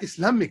texts are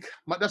Islamic.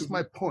 That's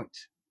my point.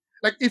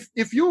 Like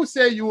if you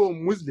say you're a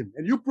Muslim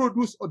and you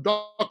produce a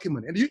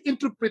document and you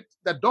interpret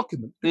that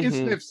document to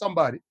enslave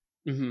somebody,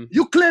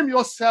 you claim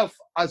yourself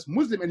as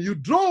Muslim and you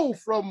draw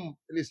from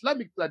an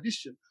Islamic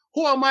tradition.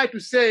 Who am I to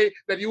say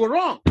that you were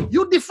wrong?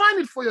 You define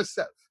it for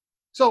yourself.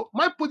 So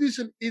my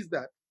position is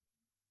that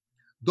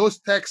those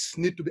texts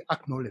need to be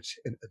acknowledged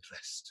and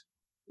addressed.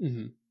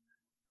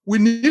 We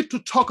need to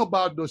talk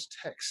about those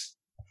texts.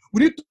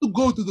 We need to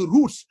go to the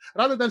roots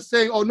rather than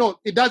saying, oh no,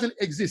 it doesn't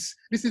exist.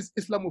 This is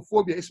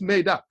Islamophobia, it's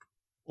made up.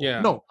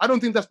 Yeah. No, I don't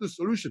think that's the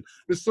solution.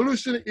 The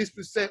solution is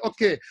to say,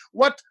 okay,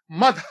 what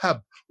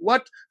madhab,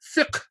 what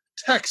fiqh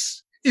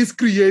text is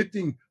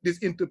creating these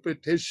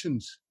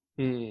interpretations?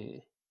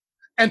 And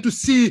to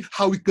see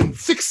how we can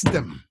fix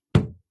them.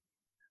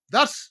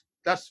 That's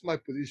my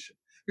position.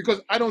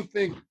 Because I don't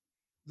think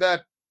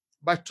that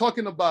by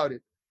talking about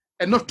it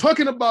and not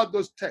talking about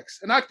those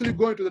texts and actually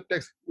going to the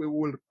text,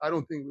 I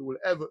don't think we will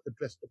ever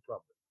address the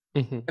problem.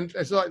 Mm-hmm.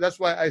 And so that's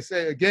why I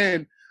say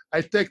again,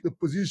 I take the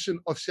position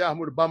of Sheikh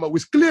Ahmad Bamba,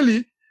 which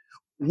clearly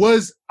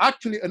was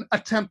actually an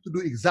attempt to do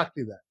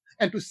exactly that,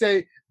 and to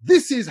say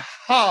this is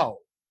how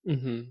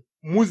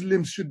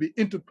Muslims should be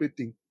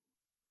interpreting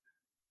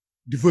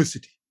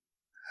diversity,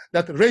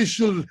 that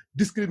racial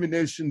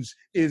discriminations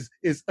is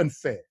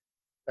unfair,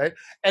 right?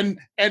 And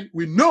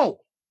we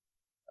know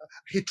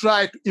he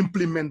tried to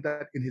implement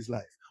that in his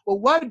life. Well,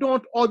 why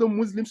don't other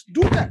Muslims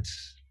do that?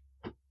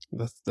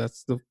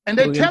 That's the $1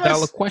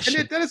 million question.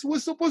 And they tell us we're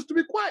supposed to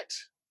be quiet.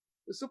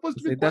 We're supposed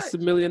to be quiet. That's the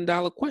 $1 million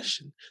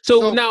question.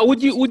 So now,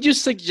 would you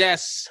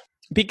suggest,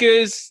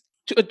 because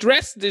to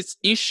address this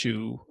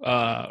issue,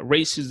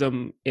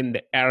 racism in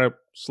the Arab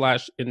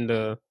 / in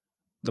the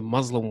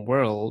Muslim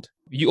world,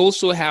 you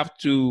also have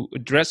to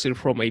address it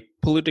from a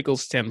political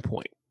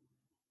standpoint.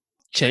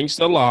 Change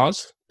the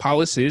laws,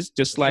 policies,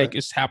 just like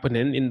it's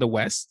happening in the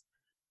West.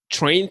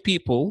 Train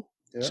people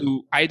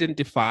to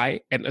identify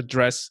and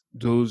address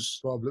those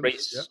problems,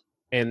 race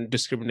and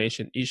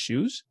discrimination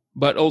issues,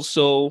 but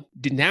also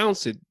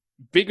denounce it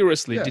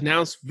vigorously,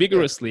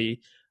 the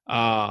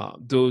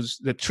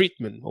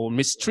treatment or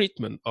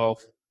mistreatment of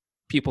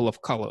people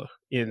of color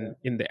in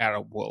the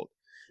Arab world.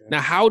 Now,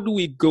 how do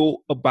we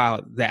go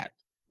about that?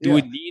 Do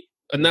we need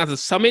another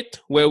summit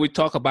where we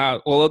talk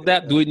about all of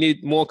that? Do we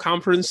need more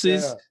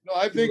conferences? No,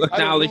 I think to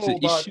acknowledge the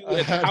issue.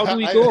 How do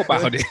we go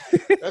about it?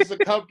 That's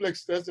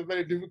a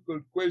very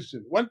difficult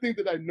question. One thing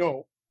that I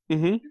know,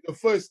 the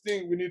first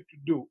thing we need to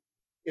do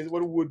is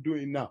what we're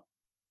doing now,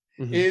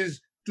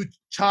 is to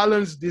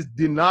challenge these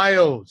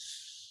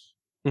denials.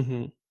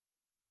 You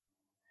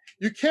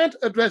can't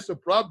address a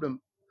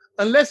problem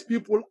unless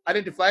people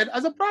identify it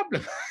as a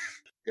problem.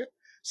 Okay?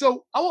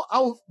 So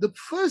the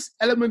first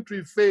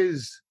elementary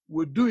phase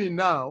we're doing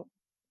now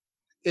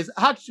is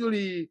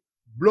actually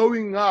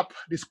blowing up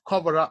this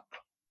cover-up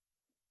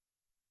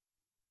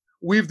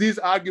with these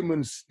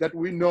arguments that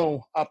we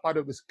know are part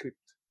of the script.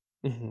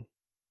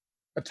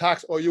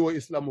 Attacks, or you are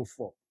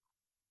Islamophobe,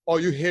 or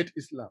you hate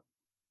Islam.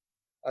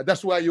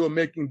 That's why you are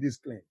making these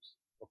claims,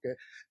 okay?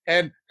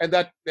 And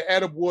that the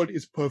Arab world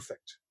is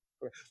perfect.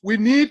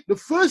 The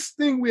first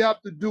thing we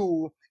have to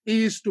do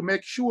is to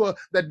make sure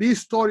that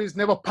these stories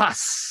never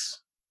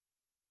pass.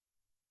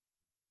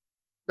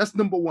 That's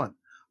number one.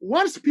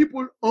 Once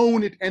people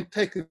own it and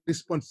take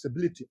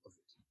responsibility of it,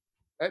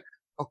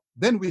 right,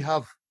 then we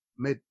have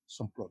made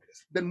some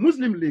progress. Then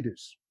Muslim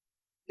leaders,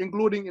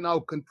 including in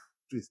our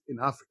countries in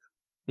Africa,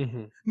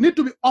 need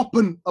to be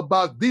open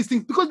about these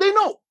things, because they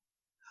know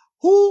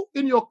who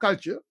in your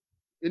culture,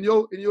 in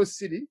your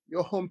city,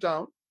 your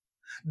hometown,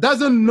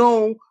 doesn't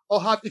know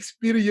or have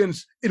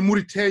experience in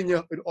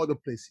Mauritania and other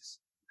places.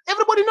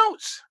 Everybody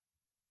knows.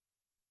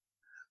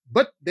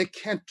 But they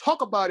can't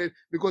talk about it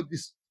because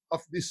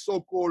of this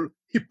so-called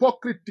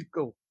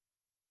hypocritical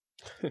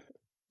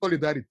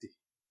solidarity.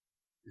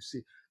 You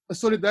see, a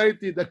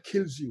solidarity that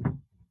kills you,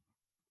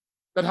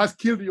 that has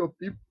killed your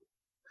people,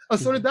 a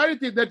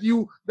solidarity that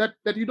you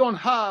don't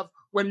have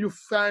when you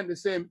find the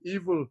same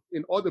evil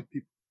in other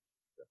people.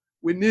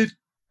 We need,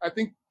 I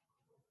think,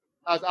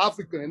 as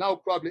Africans, and I'll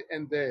probably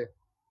end there.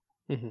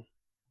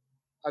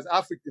 As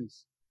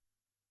Africans,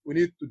 we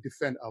need to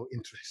defend our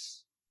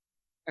interests,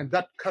 and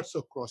that cuts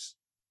across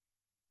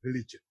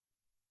religion.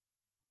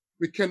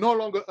 We can no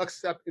longer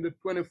accept in the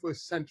 21st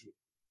century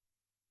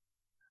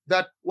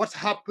that what's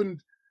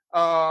happened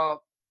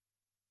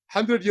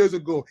 100 years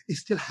ago is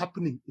still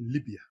happening in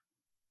Libya.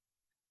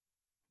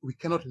 We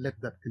cannot let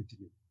that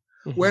continue.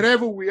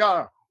 Wherever we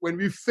are, when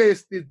we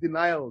face these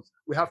denials,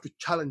 we have to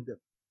challenge them.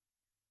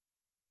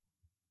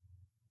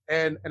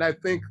 And I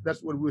think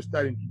that's what we're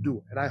starting to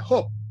do. And I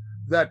hope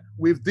that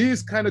with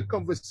these kind of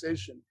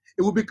conversation,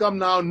 it will become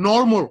now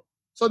normal,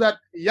 so that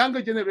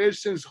younger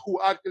generations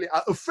who actually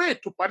are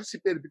afraid to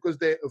participate because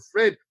they're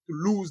afraid to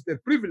lose their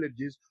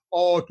privileges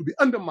or to be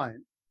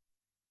undermined,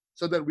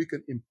 so that we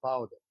can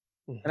empower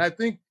them. And I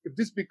think if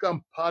this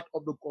becomes part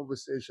of the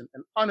conversation,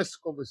 an honest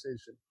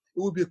conversation, it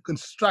will be a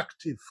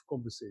constructive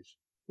conversation.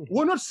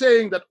 We're not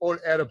saying that all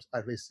Arabs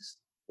are racist.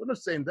 We're not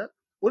saying that.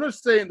 We're not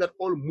saying that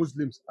all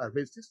Muslims are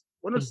racist.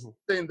 We're not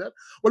saying that.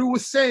 What we were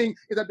saying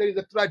is that there is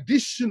a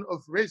tradition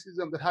of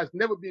racism that has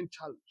never been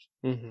challenged.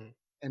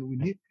 And we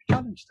need to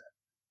challenge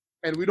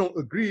that. And we don't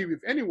agree with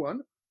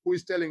anyone who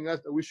is telling us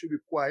that we should be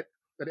quiet,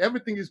 that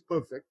everything is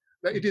perfect,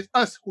 that it is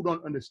us who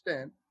don't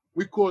understand.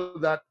 We call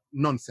that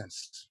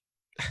nonsense.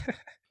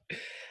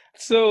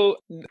 So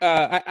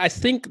I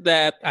think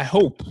that, I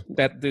hope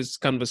that this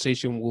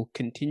conversation will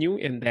continue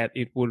and that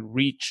it will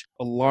reach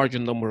a larger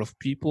number of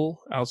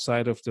people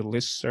outside of the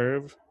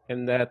listserv,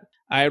 and that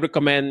I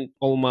recommend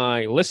all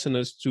my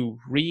listeners to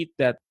read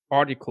that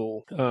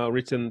article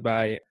written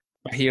by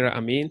Bahira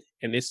Amin,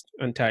 and it's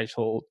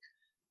entitled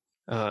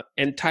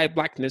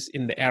Anti-Blackness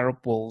in the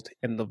Arab World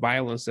and the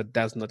Violence That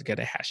Does Not Get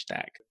a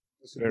Hashtag.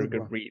 That's a Very good good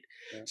one. read.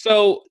 Yeah.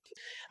 So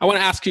I want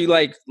to ask you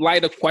like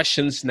lighter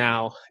questions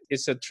now.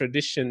 It's a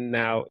tradition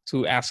now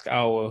to ask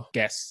our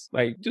guests,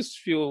 like just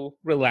few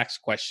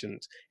relaxed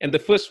questions. And the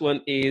first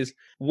one is,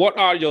 what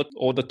are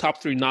the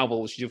top 3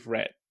 novels you've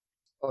read?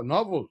 Oh,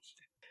 novels.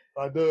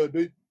 My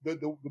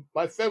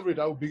favorite,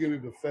 I will begin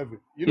with the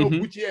favorite. You know,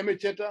 Mm-hmm. Buchi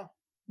Emecheta,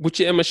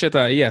 Buchi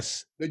Emecheta,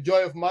 yes. The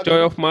Joy of Motherhood.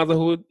 Joy of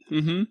Motherhood.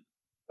 Mm-hmm.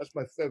 That's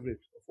my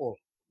favorite of all.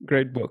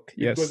 Great book,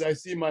 Because yes. I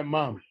see my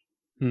mom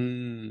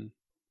Mm.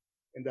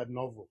 in that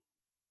novel.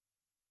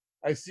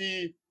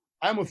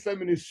 I'm a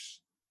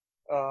feminist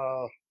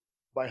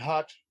by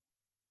heart.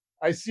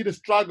 I see the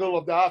struggle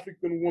of the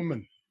African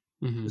woman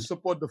Mm-hmm. to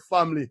support the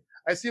family.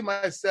 I see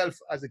myself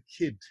as a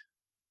kid,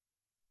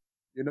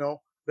 you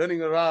know,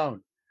 running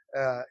around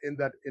in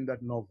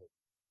that novel.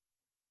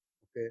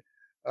 Okay.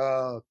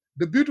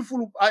 The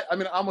beautiful. I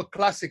mean, I'm a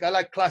classic. I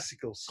like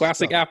classical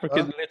Classic stuff.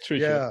 African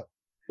literature.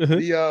 Yeah.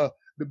 Uh-huh.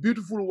 The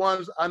beautiful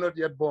ones are not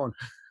yet born.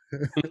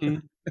 Mm-hmm.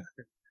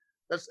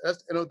 That's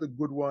another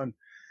good one.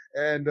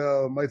 And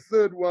my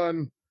third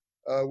one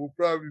will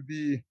probably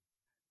be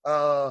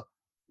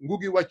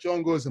Ngugi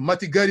Wachongo's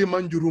Matigari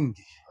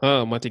Manjurungi.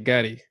 Oh,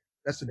 Matigari.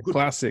 That's a The good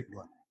classic.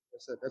 one.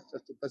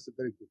 That's a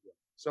very good one.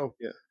 So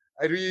Yeah.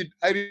 I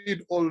read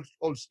old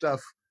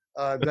stuff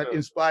that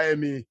inspire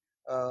me.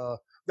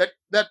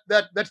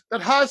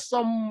 That has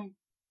some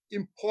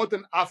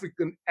important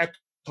African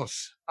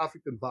ethos,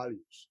 African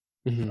values.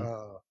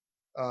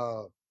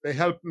 Mm-hmm. They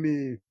help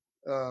me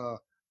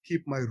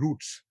keep my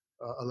roots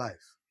alive.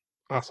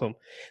 Awesome.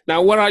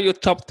 Now, what are your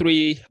top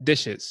 3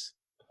 dishes?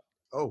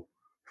 Oh,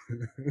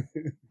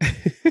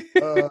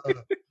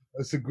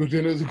 that's a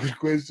good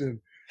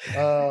question.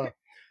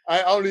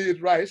 I only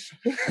eat rice.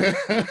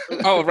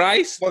 Oh,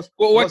 rice? What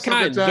Most of the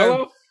kind? time,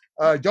 Jollof?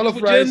 jollof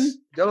Cebujan? rice.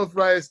 Jollof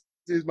rice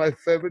is my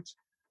favorite.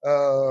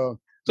 So,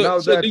 Now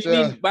so do that you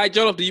mean by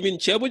jollof? Do you mean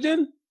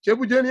Cebujan?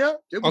 Chebujan, yeah,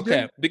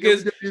 Okay,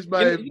 because Chebujan is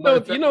my you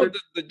know favorite.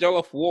 the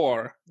jollof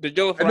war, the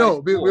jollof I rice know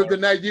with war, the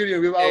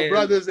Nigerian, with our and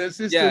brothers and yeah,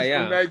 sisters from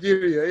yeah,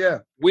 Nigeria. Yeah,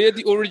 we're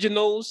the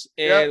originals,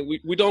 yeah, and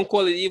we don't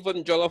call it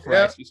even jollof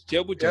yeah, rice. It's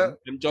yeah, Cebujan,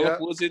 and jollof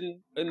yeah. was in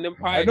an I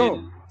empire know.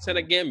 in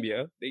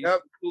Senegambia. Yeah,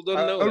 People don't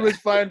I know that. always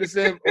find the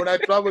same when I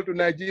travel to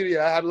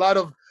Nigeria. I had a lot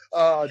of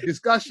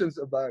discussions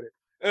about it.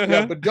 Yeah,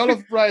 Uh-huh. but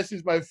jollof rice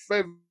is my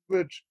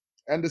favorite,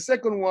 and the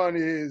second one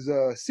is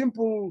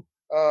simple.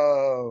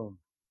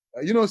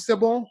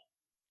 Sebon.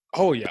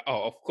 Oh yeah,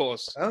 oh of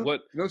course. Huh?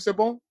 What You know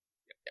sebon?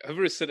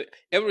 every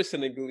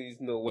Senegalese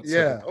know what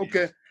Yeah. Cebujan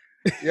Okay.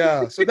 is.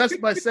 Yeah. So that's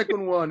my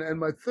second one, and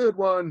my third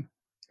one.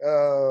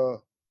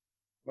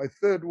 My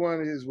third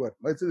one is what?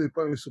 My third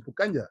one is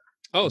supukanya.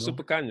 Oh, You know,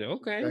 super kanya.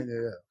 Okay. supukanya.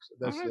 Yeah. So All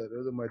that's right.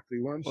 those are my 3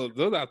 ones. Well,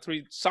 those are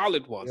 3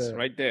 solid ones Yeah.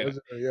 right there.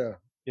 Yeah. Yeah.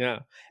 Yeah.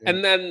 And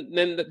then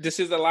this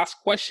is the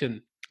last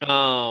question.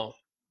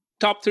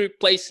 Top 3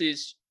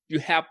 places you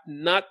have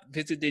not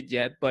visited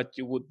yet, but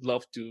you would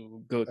love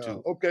to go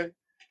to Okay.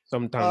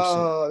 sometime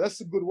soon.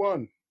 That's a good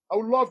one. I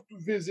would love to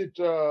visit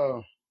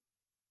the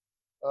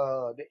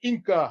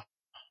Inca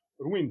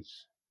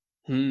ruins.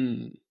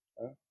 Hmm.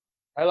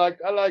 I like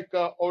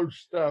old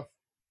stuff.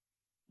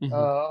 Mm-hmm.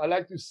 I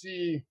like to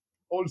see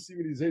old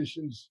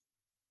civilizations,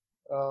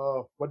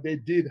 what they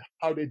did,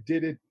 how they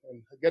did it,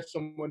 and get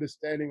some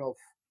understanding of.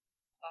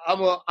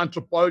 I'm an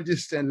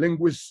anthropologist and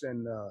linguist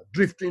and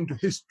drift into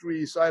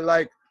history, so I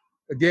like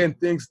again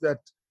things that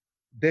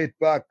date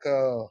back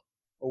a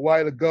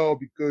while ago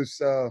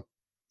because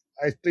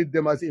I treat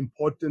them as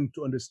important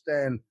to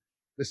understand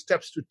the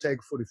steps to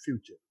take for the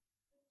future.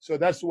 So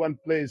that's one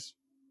place.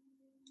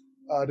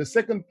 The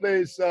second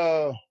place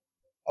I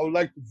would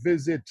like to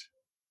visit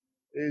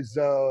is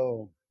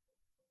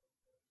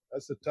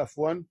that's a tough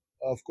one.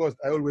 Of course,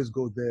 I always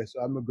go there,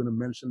 so I'm not going to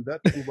mention that.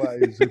 Cuba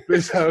is a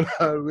place I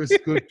always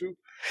go to.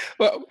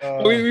 Well,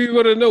 we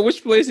want to know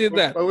which place is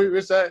that.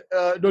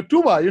 No,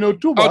 Tuba. You know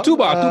Tuba. Oh,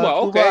 Tuba. Tuba,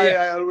 Okay,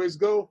 yeah. I always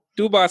go.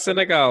 Tuba,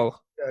 Senegal,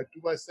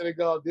 Tuba,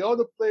 Senegal. The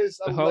other place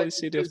I the would holy like to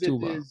city of visit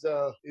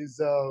Tuba.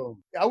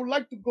 I would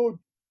like to go.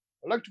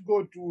 I'd like to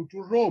go to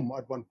Rome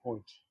at one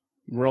point.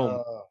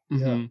 Rome. Yeah.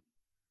 Mm-hmm.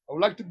 I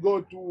would like to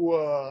go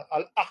to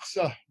Al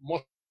Aqsa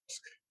Mosque.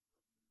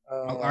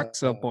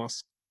 Al-Aqsa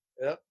Mosque.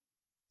 Yeah.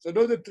 So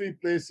those are 3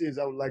 places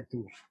I would like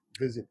to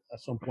visit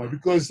at some point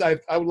because I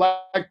would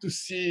like to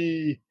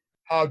see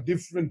how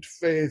different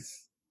faith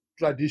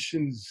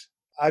traditions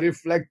are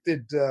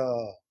reflected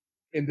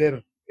in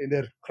their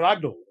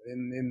cradle,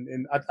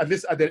 in at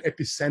least at their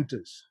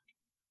epicenters.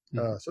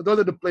 Mm-hmm. So those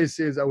are the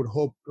places I would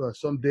hope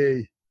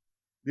someday,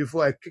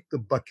 before I kick the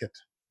bucket,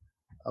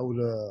 I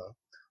would.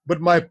 But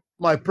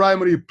my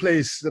primary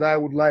place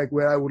that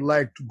where I would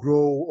like to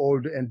grow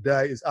old and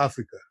die is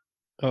Africa.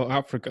 Oh,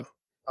 Africa.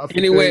 Africa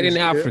Anywhere in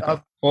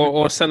Africa,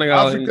 or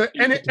Senegal. Africa,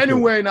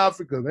 anywhere in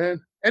Africa,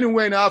 man.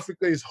 Anywhere in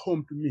Africa is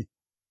home to me.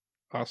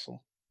 Awesome.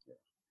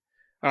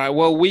 All right.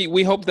 Well,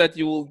 we hope that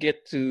you will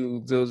get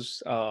to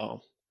those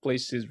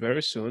places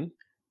very soon.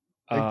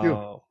 Thank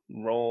you.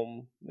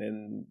 Rome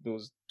and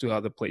those 2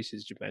 other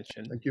places you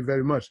mentioned. Thank you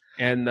very much.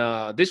 And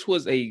this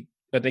was a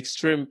an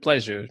extreme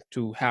pleasure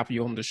to have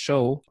you on the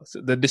show.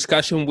 So the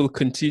discussion will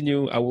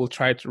continue. I will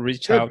try to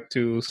reach out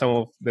to some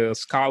of the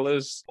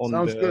scholars on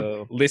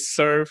the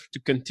listserv to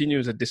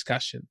continue the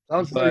discussion.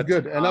 Sounds very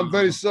good. And I'm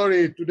very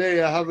sorry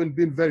today I haven't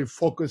been very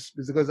focused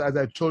because, as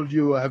I told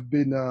you, I have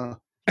been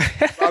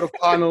out of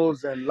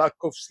panels and lack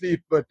of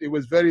sleep, but it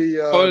was very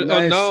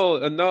nice.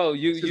 No.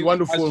 You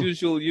wonderful. As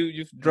usual,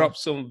 you've dropped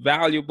some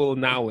valuable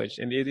knowledge,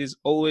 and it is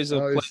always a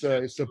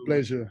pleasure. It's a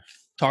pleasure.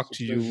 Talk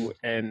to you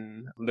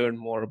and learn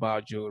more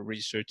about your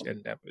research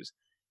endeavors.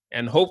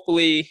 And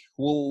hopefully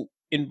we'll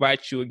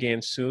invite you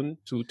again soon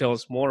to tell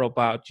us more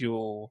about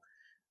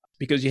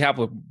because you have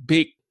a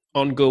big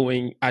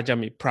ongoing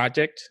Ajami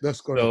project. That's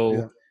correct.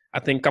 So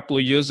I think a couple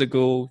of years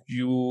ago,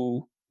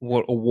 you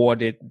were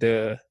awarded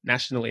the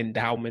National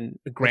Endowment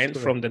grant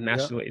from the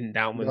National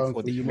Endowment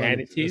for the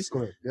Humanities. That's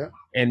correct. Yeah.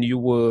 And you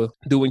were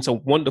doing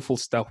some wonderful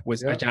stuff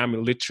with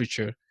Ajami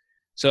literature.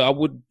 So I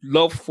would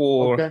love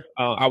for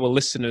our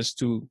listeners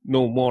to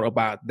know more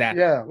about that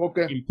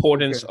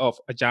importance of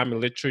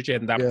Ajami literature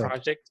and that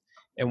project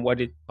and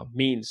what it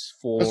means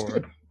for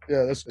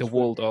the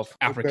world of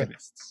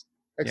Africanists.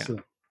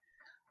 Excellent.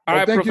 All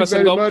right,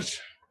 Professor Ngom,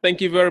 thank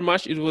you very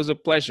much. It was a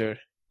pleasure.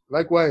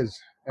 Likewise.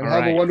 And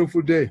have a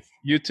wonderful day.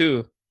 You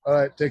too. All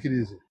right, take it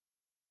easy.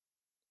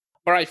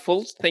 All right,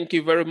 folks, thank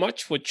you very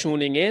much for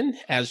tuning in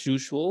as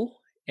usual.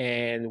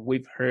 And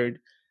we've heard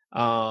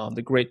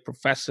the great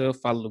Professor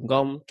Fallou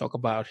Ngom talk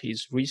about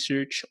his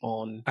research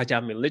on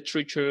Ajami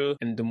literature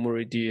and the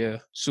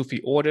Mouridia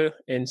Sufi order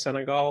in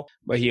Senegal.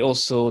 But he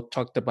also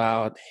talked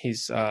about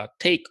his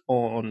take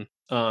on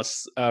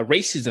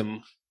racism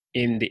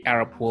in the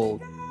Arab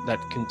world that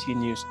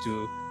continues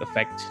to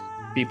affect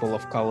people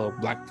of color,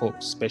 Black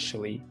folks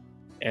especially,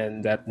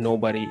 and that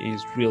nobody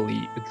is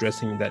really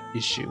addressing that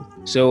issue.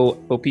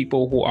 So for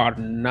people who are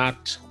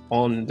not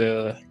on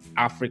the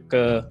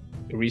Africa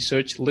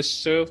research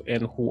listserv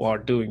and who are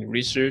doing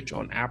research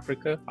on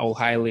Africa, I will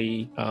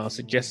highly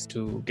suggest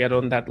to get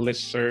on that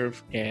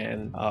listserv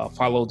and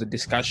follow the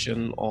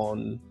discussion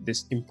on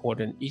this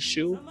important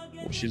issue,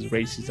 which is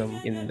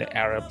racism in the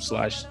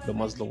Arab/the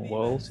Muslim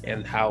world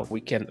and how we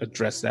can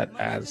address that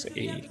as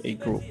a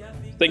group.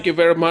 Thank you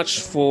very much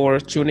for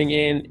tuning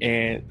in,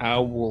 and I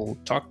will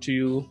talk to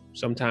you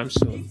sometime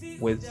soon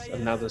with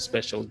another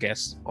special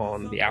guest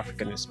on the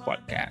Africanist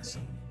podcast.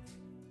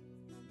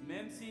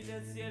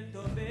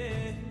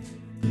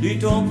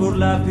 Luttons pour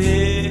la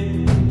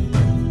paix.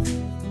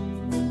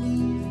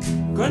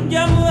 Kon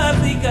jamu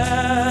Afrika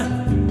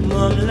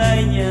mom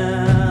lay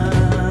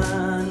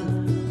ñaan.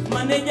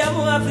 Mané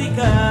jamu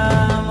Afrika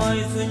moy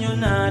suñu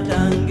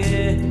natange.